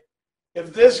 right?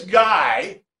 If this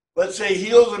guy, let's say,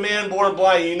 heals a man born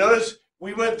blind, you notice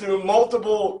we went through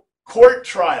multiple court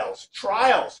trials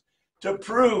to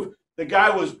prove the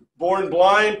guy was born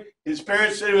blind. His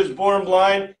parents said he was born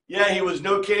blind. Yeah, he was,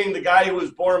 no kidding, the guy who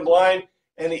was born blind.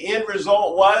 And the end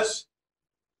result was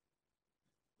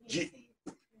he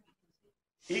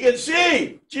can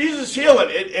see. Jesus healed him.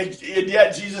 And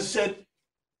yet Jesus said,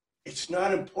 it's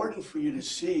not important for you to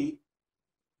see.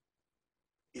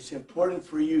 It's important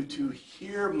for you to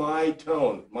hear my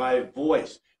tone, my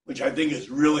voice, which I think is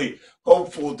really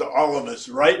hopeful to all of us,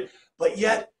 right? But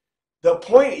yet, the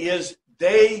point is,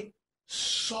 they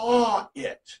saw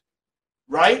it,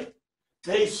 right?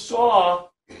 They saw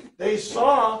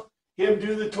him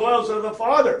do the toils of the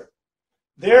Father.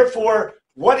 Therefore,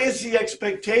 what is the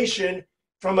expectation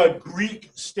from a Greek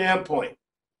standpoint?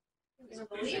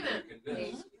 Believe it.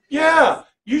 Convinced. Yeah,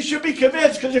 you should be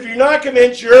convinced, because if you're not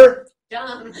convinced, you're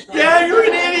Dumb. yeah, you're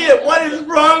an idiot. What is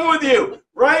wrong with you?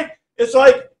 Right? It's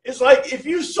like if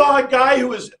you saw a guy who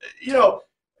was,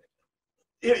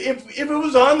 if it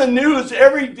was on the news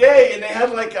every day and they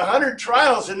had like 100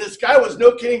 trials and this guy was,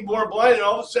 no kidding, born blind and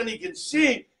all of a sudden he can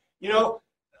see,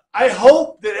 I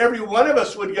hope that every one of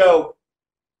us would go,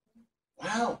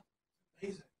 wow,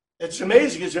 it's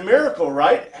amazing. It's a miracle,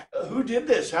 right? Who did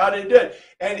this? How did he do it?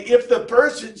 And if the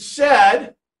person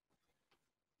said,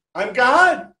 I'm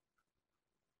God,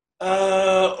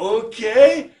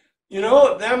 okay,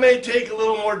 that may take a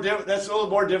little more, that's a little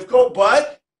more difficult,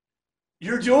 but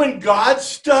you're doing God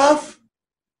stuff.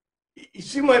 You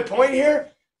see my point here?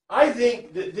 I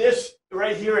think that this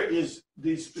right here is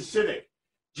the specific.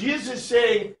 Jesus is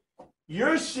saying,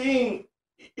 you're seeing,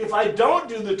 if I don't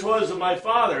do the toils of my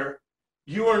Father,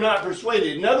 you are not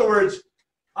persuaded. In other words,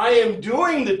 I am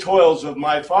doing the toils of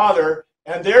my Father,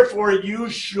 and therefore you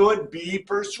should be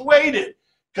persuaded.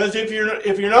 Because if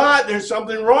you're not, there's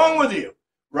something wrong with you,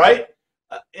 right?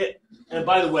 And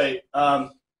by the way,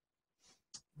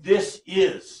 this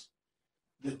is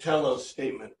the telos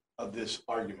statement of this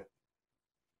argument.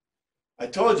 I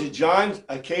told you, John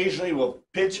occasionally will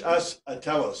pitch us a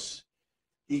telos.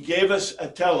 He gave us a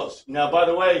telos. Now, by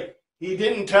the way, he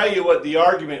didn't tell you what the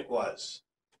argument was,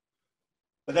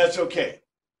 but that's okay.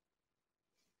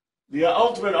 The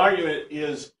ultimate argument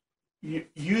is,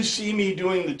 you see me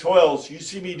doing the toils, you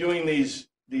see me doing these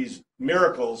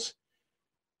miracles,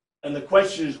 and the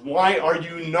question is, why are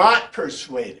you not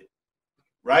persuaded?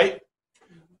 Right?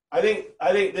 I think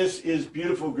this is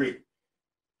beautiful Greek.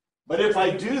 But if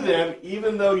I do them,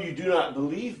 even though you do not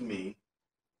believe me,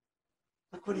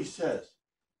 look what he says.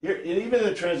 Here, and even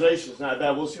the translation is not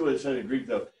bad. We'll see what it says in Greek,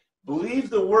 though. Believe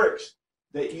the works,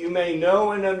 that you may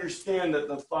know and understand that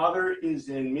the Father is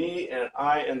in me, and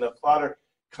I and the Father.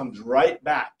 Comes right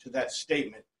back to that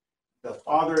statement. The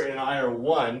Father and I are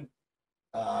one.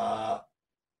 But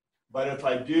if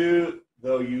I do,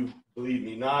 though you believe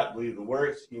me not, believe the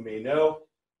works, you may know.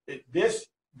 This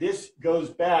goes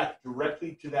back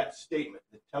directly to that statement,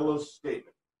 the telos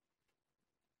statement.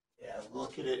 Yeah,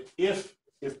 look at it. If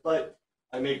but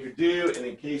I make her do, and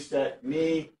in case that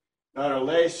me, not or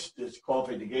less, this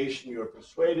qualification, you are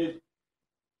persuaded.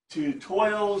 To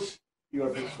toils, you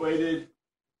are persuaded,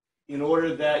 in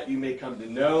order that you may come to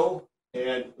know.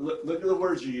 And look at the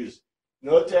words you use.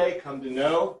 Note, come to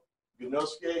know.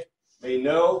 Gnoske, may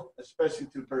know, especially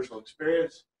through personal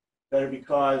experience, that are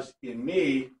because in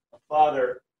me, the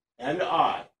Father, and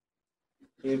I,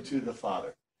 into the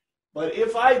Father. But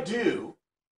if I do,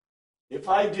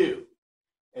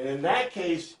 and in that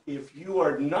case, if you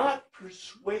are not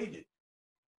persuaded,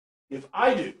 if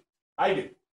I do,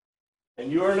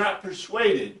 and you are not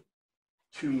persuaded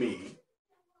to me,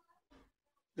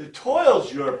 the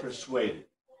toils you are persuaded.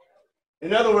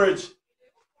 In other words,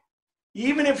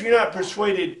 even if you're not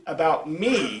persuaded about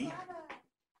me,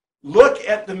 look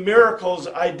at the miracles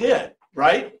I did,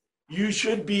 right? You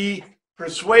should be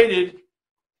persuaded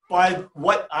by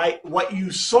what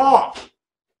you saw,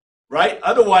 right?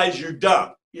 Otherwise, you're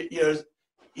dumb.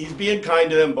 He's being kind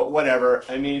to them, but whatever.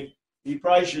 I mean, he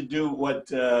probably should do what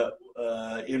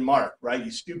in Mark, right? You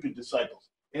stupid disciples.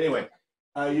 Anyway.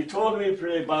 You told me for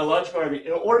a biological argument,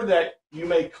 in order that you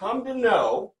may come to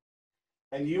know,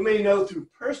 and you may know through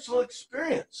personal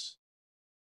experience.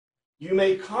 You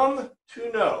may come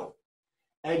to know,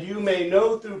 and you may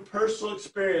know through personal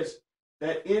experience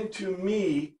that into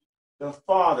me, the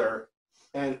Father,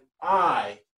 and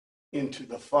I into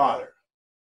the Father.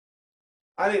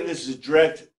 I think this is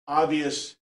direct,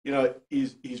 obvious. You know,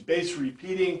 he's basically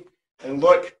repeating. And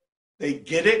look, they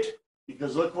get it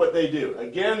because look what they do.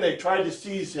 Again, they tried to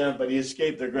seize him, but he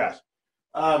escaped their grasp.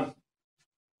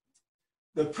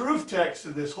 The proof text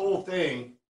of this whole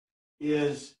thing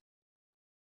is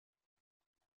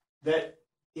that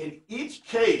in each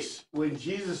case, when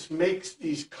Jesus makes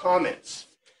these comments,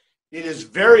 it is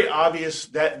very obvious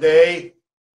that they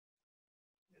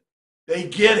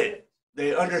get it.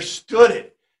 They understood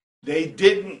it. They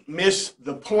didn't miss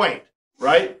the point,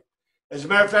 right? As a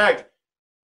matter of fact,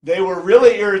 they were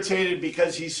really irritated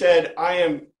because he said,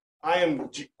 I'm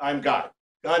God.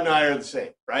 God and I are the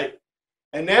same, right?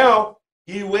 And now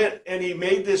he went and he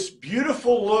made this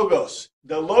beautiful logos.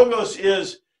 The logos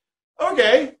is,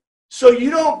 okay, so you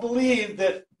don't believe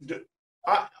that the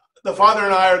Father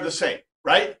and I are the same,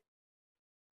 right?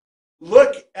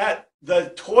 Look at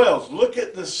the toils. Look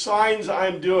at the signs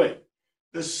I'm doing.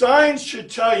 The signs should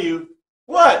tell you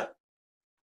what?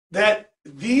 That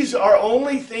these are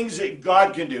only things that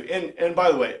God can do. And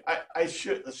by the way, I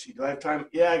should, let's see, do I have time?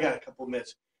 Yeah, I got a couple of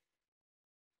minutes.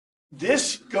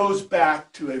 This goes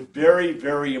back to a very,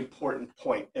 very important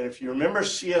point. And if you remember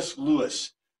C.S.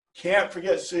 Lewis, can't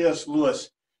forget C.S.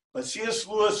 Lewis, but C.S.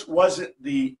 Lewis wasn't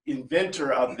the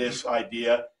inventor of this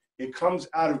idea. It comes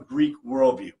out of Greek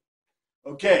worldview.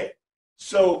 Okay,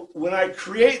 so when I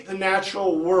create the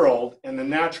natural world and the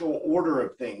natural order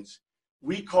of things,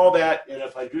 we call that, and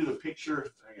if I drew the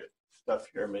picture, I got stuff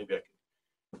here, maybe I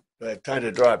could, if I have time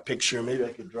to draw a picture, maybe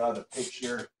I could draw the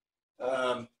picture.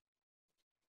 Right,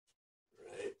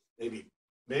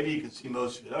 maybe you can see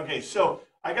most of it. Okay, so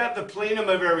I got the plenum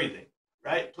of everything,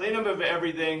 right? Plenum of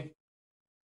everything.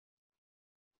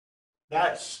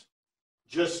 That's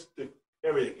just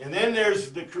everything. And then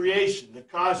there's the creation, the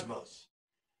cosmos.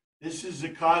 This is the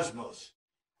cosmos.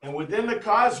 And within the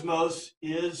cosmos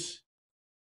is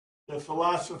the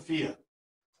philosophia.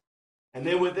 And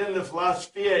then within the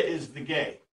philosophia is the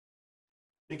gay.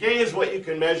 The gay is what you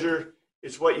can measure.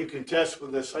 It's what you can test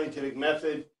with the scientific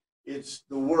method. It's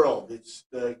the world. It's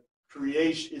the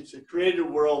creation. It's a created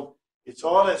world. It's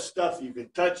all that stuff you can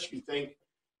touch, you think,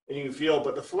 and you can feel.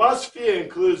 But the philosophia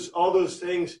includes all those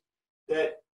things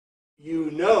that you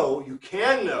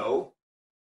can know,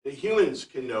 that humans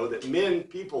can know, that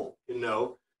people can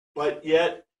know, but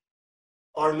yet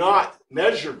are not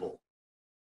measurable.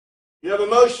 You have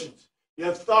emotions, you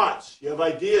have thoughts, you have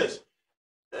ideas,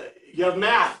 you have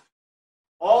math.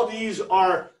 All these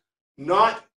are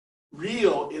not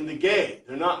real in the gay.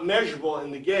 They're not measurable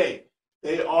in the gay.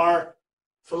 They are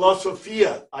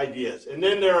philosophia ideas. And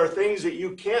then there are things that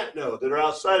you can't know that are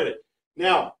outside of it.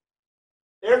 Now,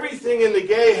 everything in the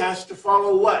gay has to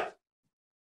follow what?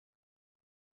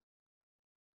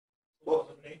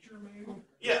 Laws of nature, maybe?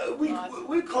 Yeah,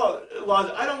 we call it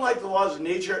laws. I don't like the laws of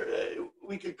nature.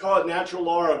 We could call it natural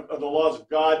law or the laws of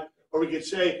God, or we could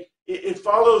say it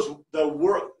follows the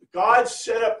world. God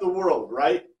set up the world,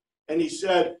 right? And he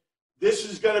said, this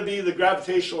is going to be the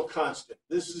gravitational constant.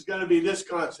 This is going to be this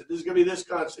constant. This is going to be this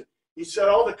constant. He set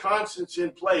all the constants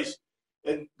in place,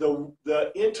 and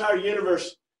the entire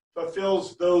universe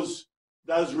fulfills those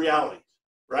realities,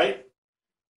 right?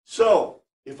 So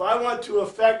if I want to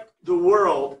affect the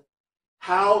world,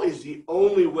 how is the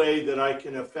only way that I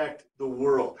can affect the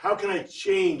world? How can I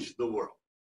change the world?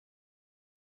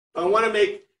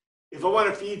 If I want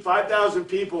to feed 5,000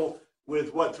 people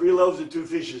with 3 loaves and 2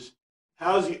 fishes,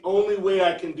 how's the only way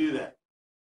I can do that?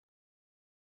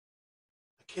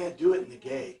 I can't do it in the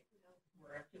gay.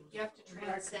 You have to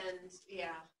transcend, yeah.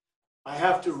 I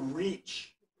have to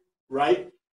reach,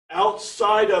 right?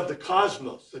 Outside of the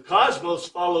cosmos. The cosmos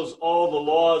follows all the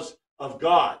laws of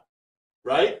God,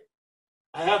 right?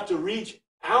 I have to reach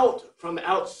out from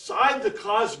outside the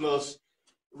cosmos,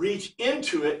 reach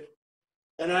into it,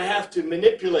 and I have to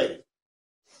manipulate it.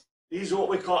 These are what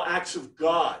we call acts of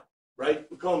God, right?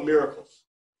 We call them miracles.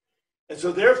 And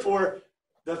so therefore,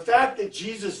 the fact that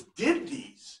Jesus did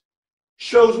these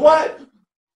shows what?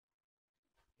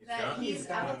 That he's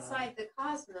outside the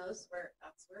cosmos,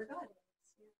 that's where God is.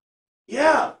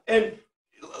 Yeah, and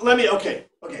okay.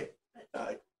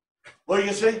 What are you going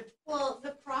to say? Well,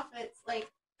 the prophets,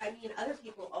 other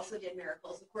people also did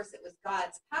miracles. Of course, it was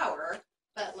God's power,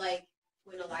 but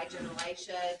when Elijah and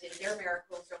Elisha did their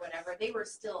miracles or whatever, they were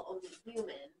still only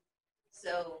human.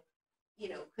 So,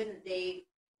 couldn't the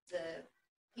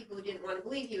people who didn't want to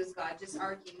believe he was God just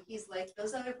argue he's like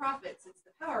those other prophets? It's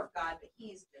the power of God, but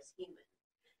he's just human.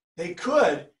 They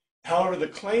could. However, the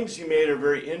claims he made are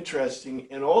very interesting.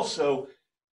 And also,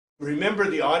 remember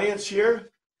the audience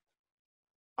here?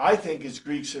 I think it's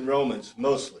Greeks and Romans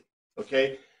mostly.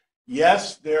 Okay?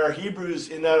 Yes, there are Hebrews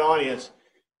in that audience,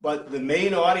 But the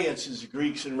main audience is the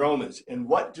Greeks and Romans. And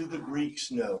what do the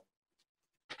Greeks know?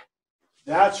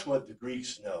 That's what the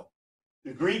Greeks know.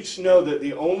 The Greeks know that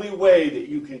the only way that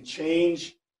you can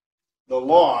change the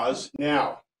laws,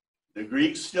 now, the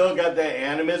Greeks still got the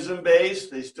animism base,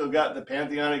 they still got the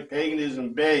pantheonic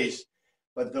paganism base,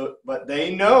 but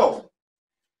they know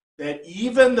that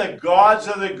even the gods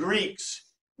of the Greeks,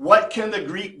 what can the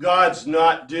Greek gods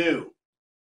not do?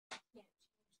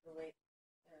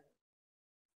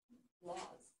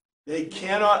 They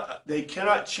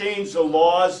cannot change the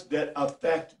laws that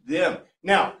affect them.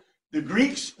 Now, the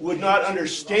Greeks would not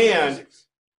understand.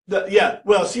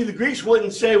 The Greeks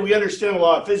wouldn't say we understand the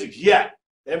law of physics yet.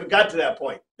 They haven't got to that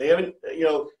point. They haven't,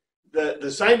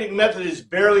 the scientific method is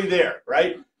barely there,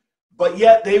 right? But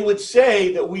yet they would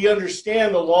say that we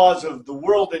understand the laws of the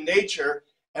world and nature,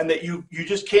 and that you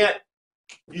just can't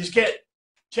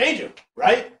change them,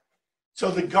 right? So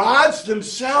the gods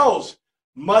themselves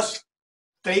must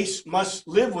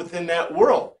live within that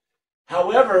world.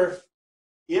 However,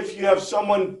 if you have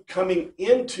someone coming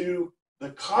into the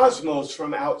cosmos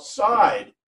from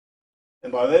outside,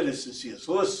 and by that is the C.S.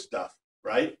 Lewis stuff,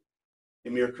 right?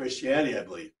 In Mere Christianity, I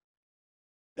believe,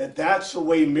 that's the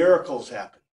way miracles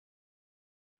happen.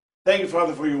 Thank you,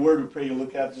 Father, for your word. We pray you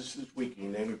look at this week. In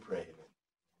your name we pray.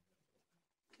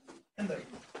 And the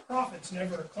prophets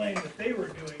never claimed that they were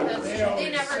doing it. That's They true. always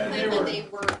They never said claimed that they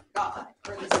were God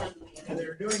or the Son of Man. and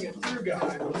they're doing it through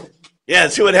God. Yeah,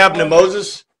 see what happened to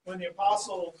Moses? When the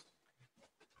apostles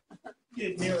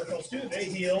did miracles too, they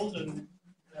healed and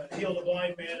healed a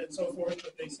blind man and so forth,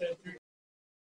 but they said through